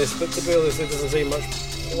more of this, but to be honest, it doesn't seem much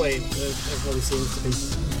point. Everyone seems to be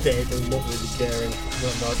dead and not really caring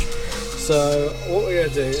that much. So what we're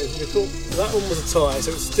going to do is we thought that one was a tie,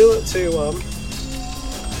 so it's still at 2-1.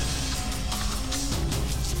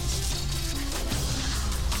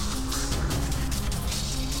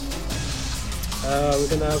 We're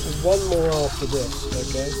going to have one more after this,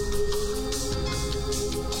 okay?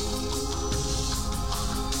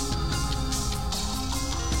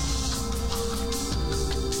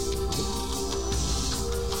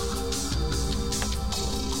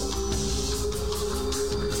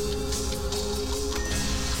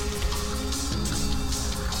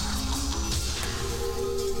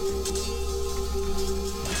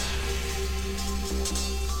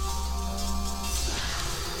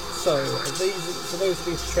 So those are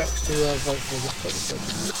these tracks to vote for.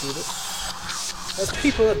 Let's do this. There's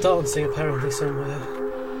people are dancing apparently somewhere.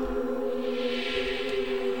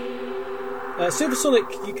 Supersonic,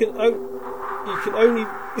 you can only.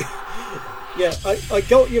 Yeah, I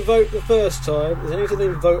got your vote the first time. There's only to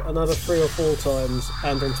then vote another 3 or 4 times,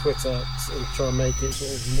 and on Twitter and try and make it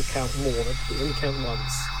sort of count more. It only count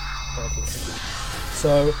once.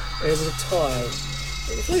 So it was a tie.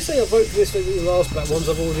 If I say I vote for this for the last black ones,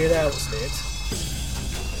 I've already announced it.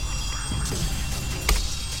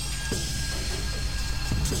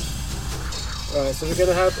 Right, so we're going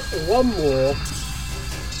to have one more,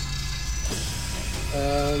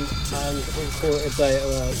 and we'll call it a day at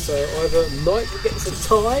that. So either Night gets a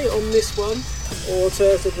tie on this one, or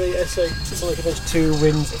alternatively Sonic Adventure 2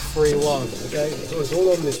 wins 3-1. Okay, so it's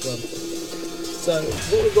all on this one. So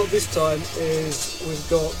what we've got this time is we've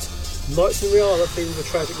got Knights in Riala themed with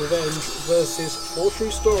Tragic Revenge versus 4 True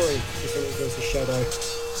Story versus Shadow.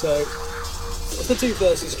 So that's the 2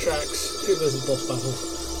 versus tracks, 2 versus boss battle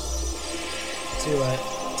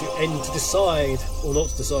to decide or not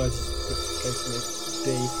to decide, as the case may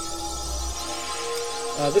be.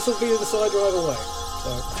 This will be the decider either way.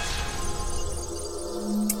 So,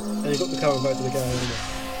 and you've got the current vote to the game.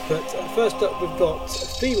 But first up, we've got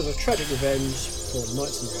Theme of a Tragic Revenge for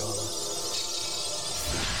Knights in Riala.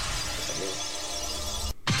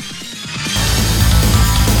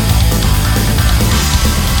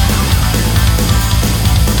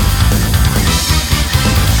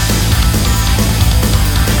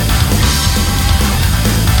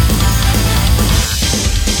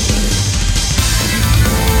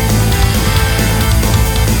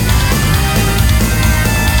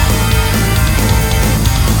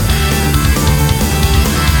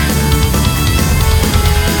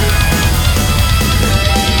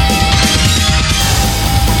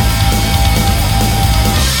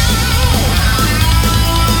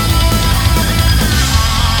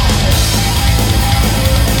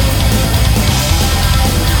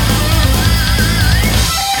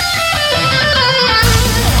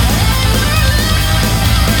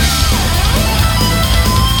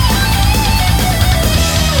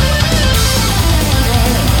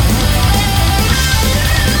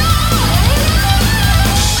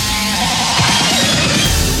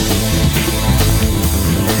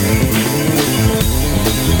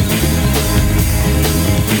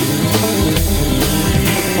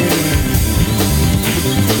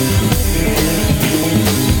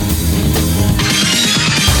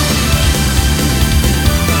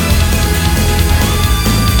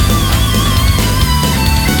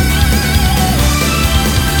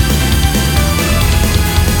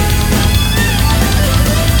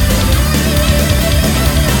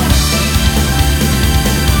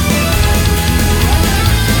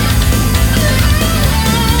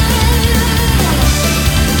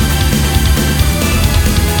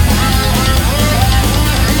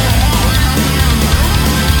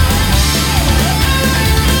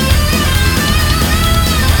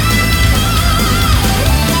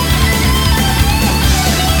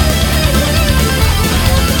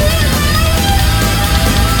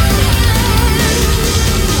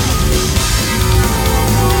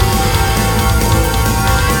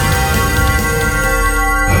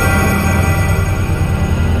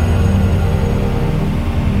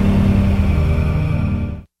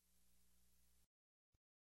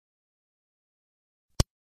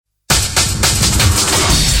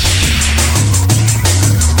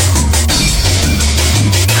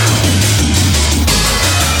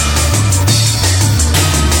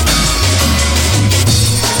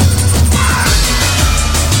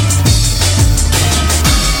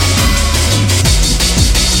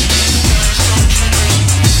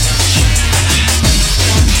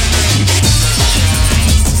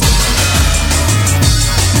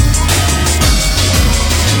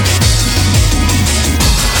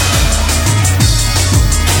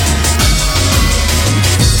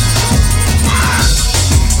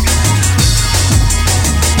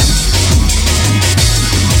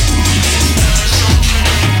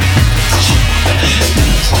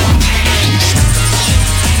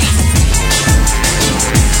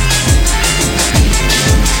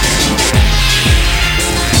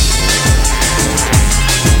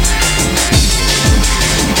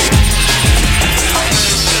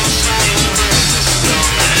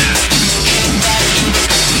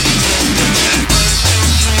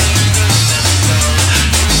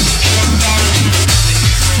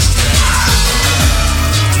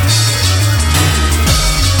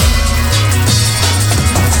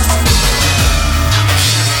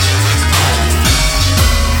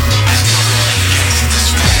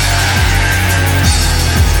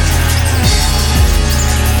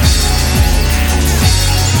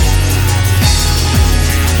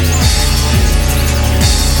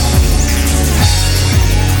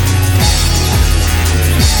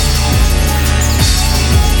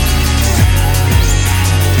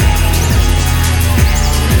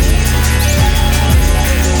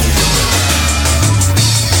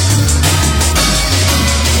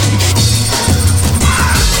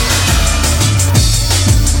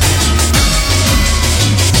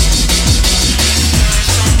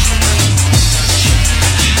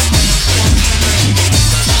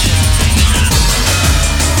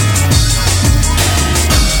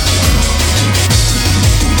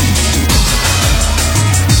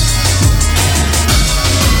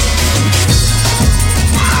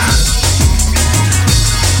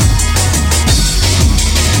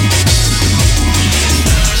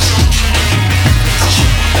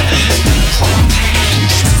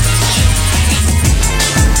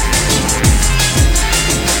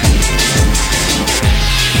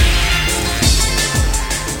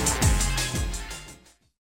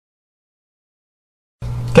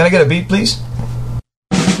 Can I get a beat, please?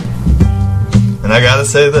 And I gotta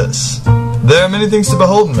say this. There are many things to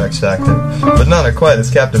behold in Rex Factor, but none are quite as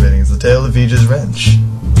captivating as the tale of Vija's wrench.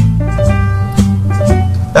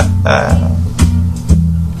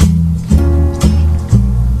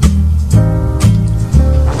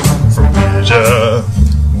 From Vija,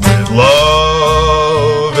 with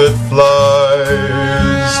love it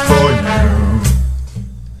flies for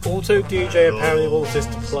you. Auto DJ apparently wants this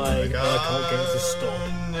to play, but I can't get it to stop.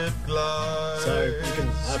 So you can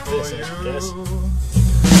have this, I guess.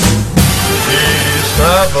 He's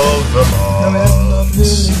traveled the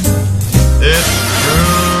Mars. It's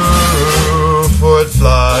true, for it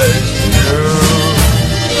flies to you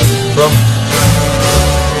from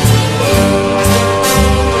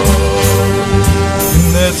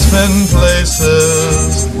it's been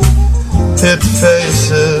places, hit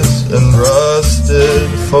faces, and rusted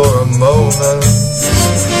for a moment.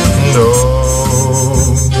 No,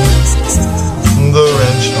 the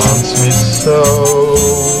wrench haunts me so.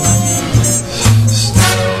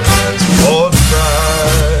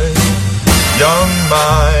 Young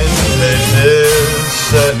mind made his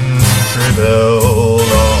century build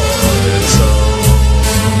on its own.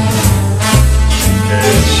 In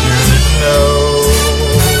case you didn't know,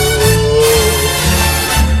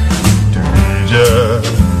 to Egypt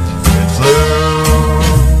it flew.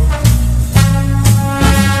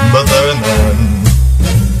 But there and then,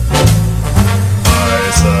 I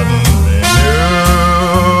suddenly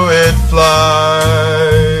knew it'd fly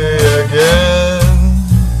again.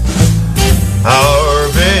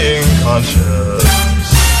 Our being conscious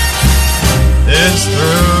is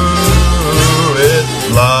through, it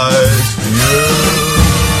flies to you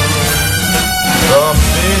from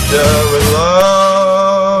Vija with love.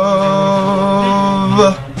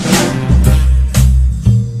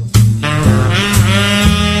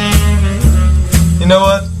 You know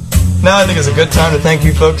what? Now I think it's a good time to thank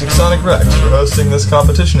you folks at Sonic Rex for hosting this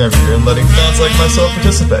competition every year and letting fans like myself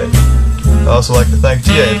participate. I'd also like to thank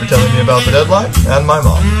TA for telling me about the deadline, and my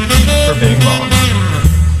mom for being mom.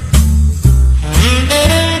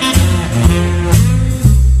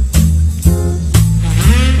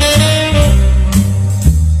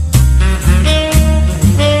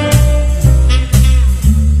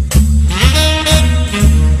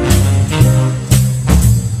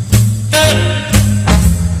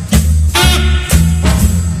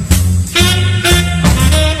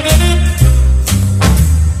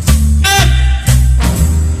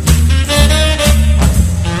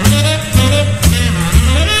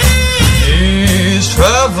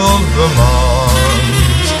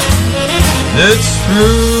 It's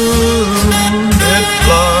true, it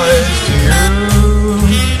flies to you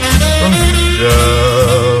from Vija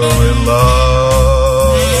with love.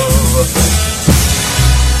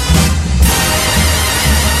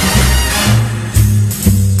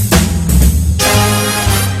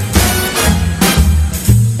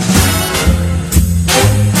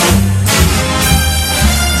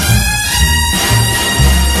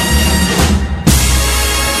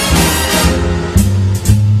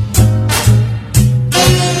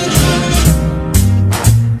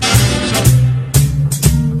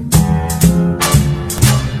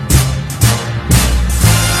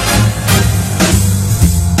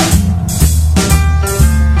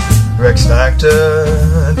 Rex Factor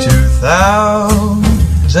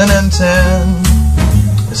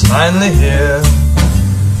 2010 is finally here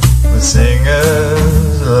with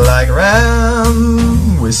singers like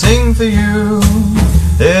Ram. We sing for you,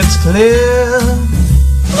 it's clear.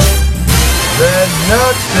 Red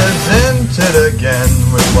Nut is entered again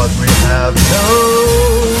with what we have no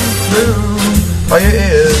clue. Are your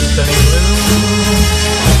ears turning blue?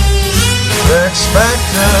 Rex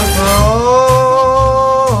Factor for all.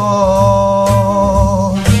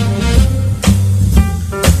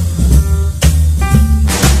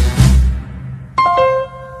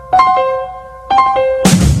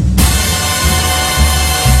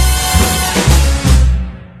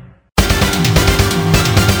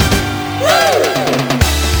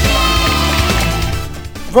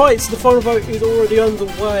 Right, so the final vote is already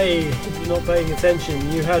underway. If you're not paying attention,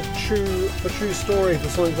 you had a true story for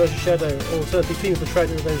Sonic vs Shadow, or alternatively Team for Track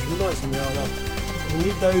Revenge from Knights on the Isle. We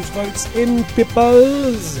need those votes in,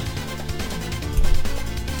 pippers!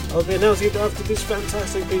 I'll be announcing it after this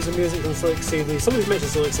fantastic piece of music from Sonic CD. Somebody's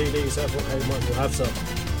mentioned Sonic CD, so I thought, hey, might as well have some.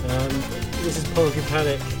 This is Pumpkin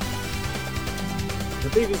Panic. I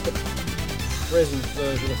believe it's the present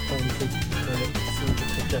version of Pumpkin Panic.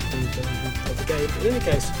 The Japanese version of the game. In any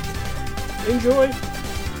case, enjoy!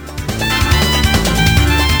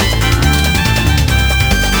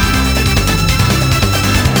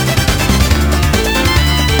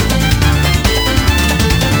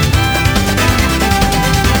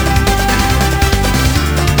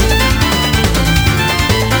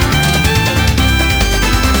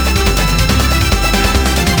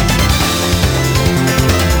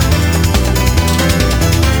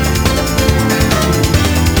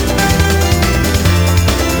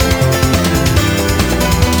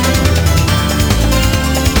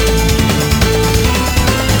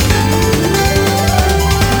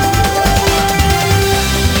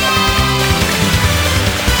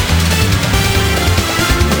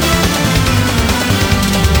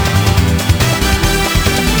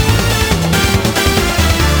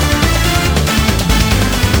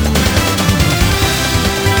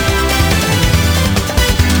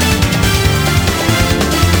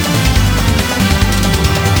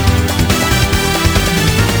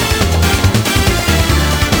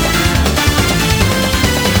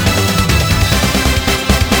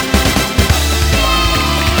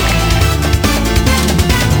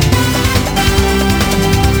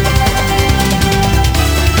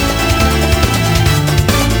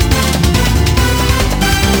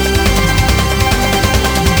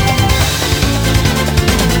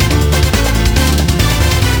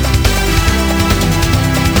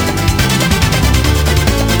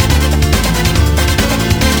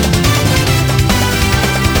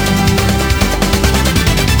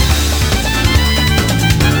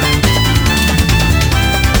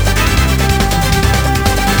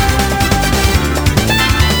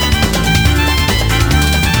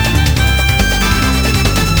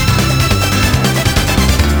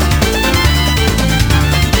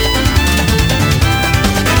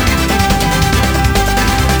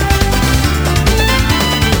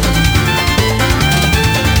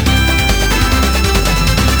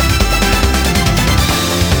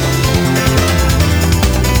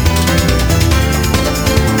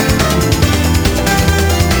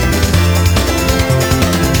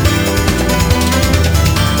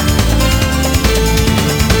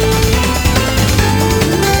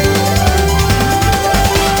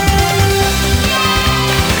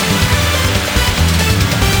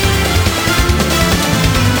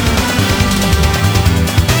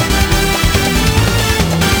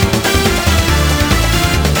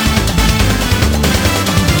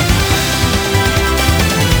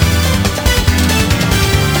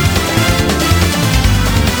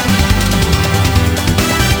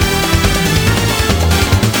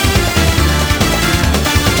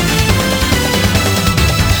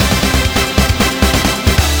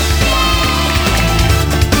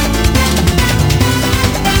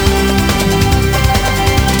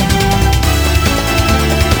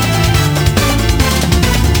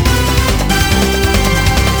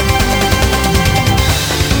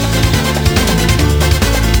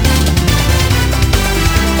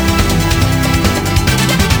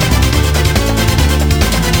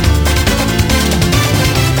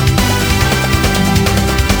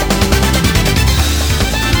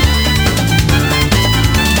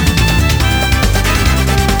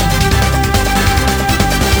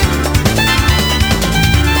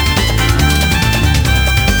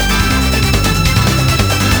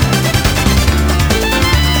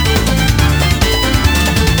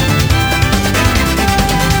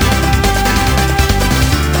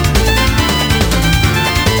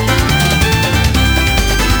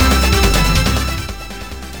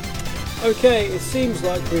 Okay, it seems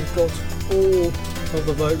like we've got all of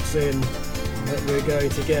the votes in that we're going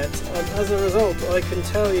to get, and as a result I can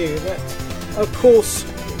tell you that, of course,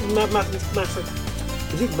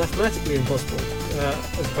 mathematically impossible,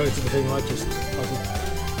 as opposed to the thing I just uttered,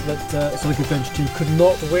 that Sonic Adventure 2 could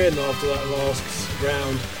not win after that last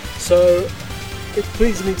round. So it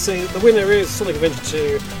pleases me to say that the winner is Sonic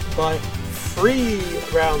Adventure 2 by 3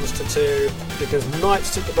 rounds to 2, because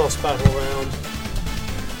Knights took the boss battle round.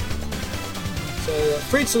 So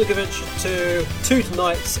 3 to Sonic Adventure 2, 2 to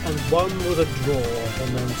Knights, and 1 was a draw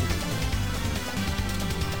on them.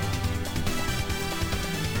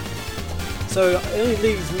 So it only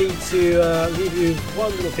leaves me to leave you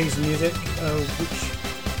one little piece of music, which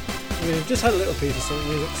we've just had a little piece of Sonic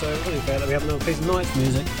music, so it's only fair that we have another piece of Knights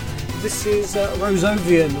music. This is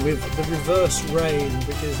Rosovian with The Reverse Rain,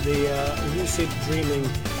 which is the Lucid Dreaming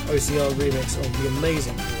OCR remix of The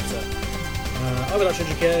Amazing Water. I'm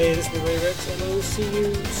AdactionGK, this is the remix, and I will see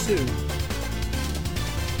you soon.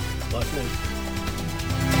 Bye for now.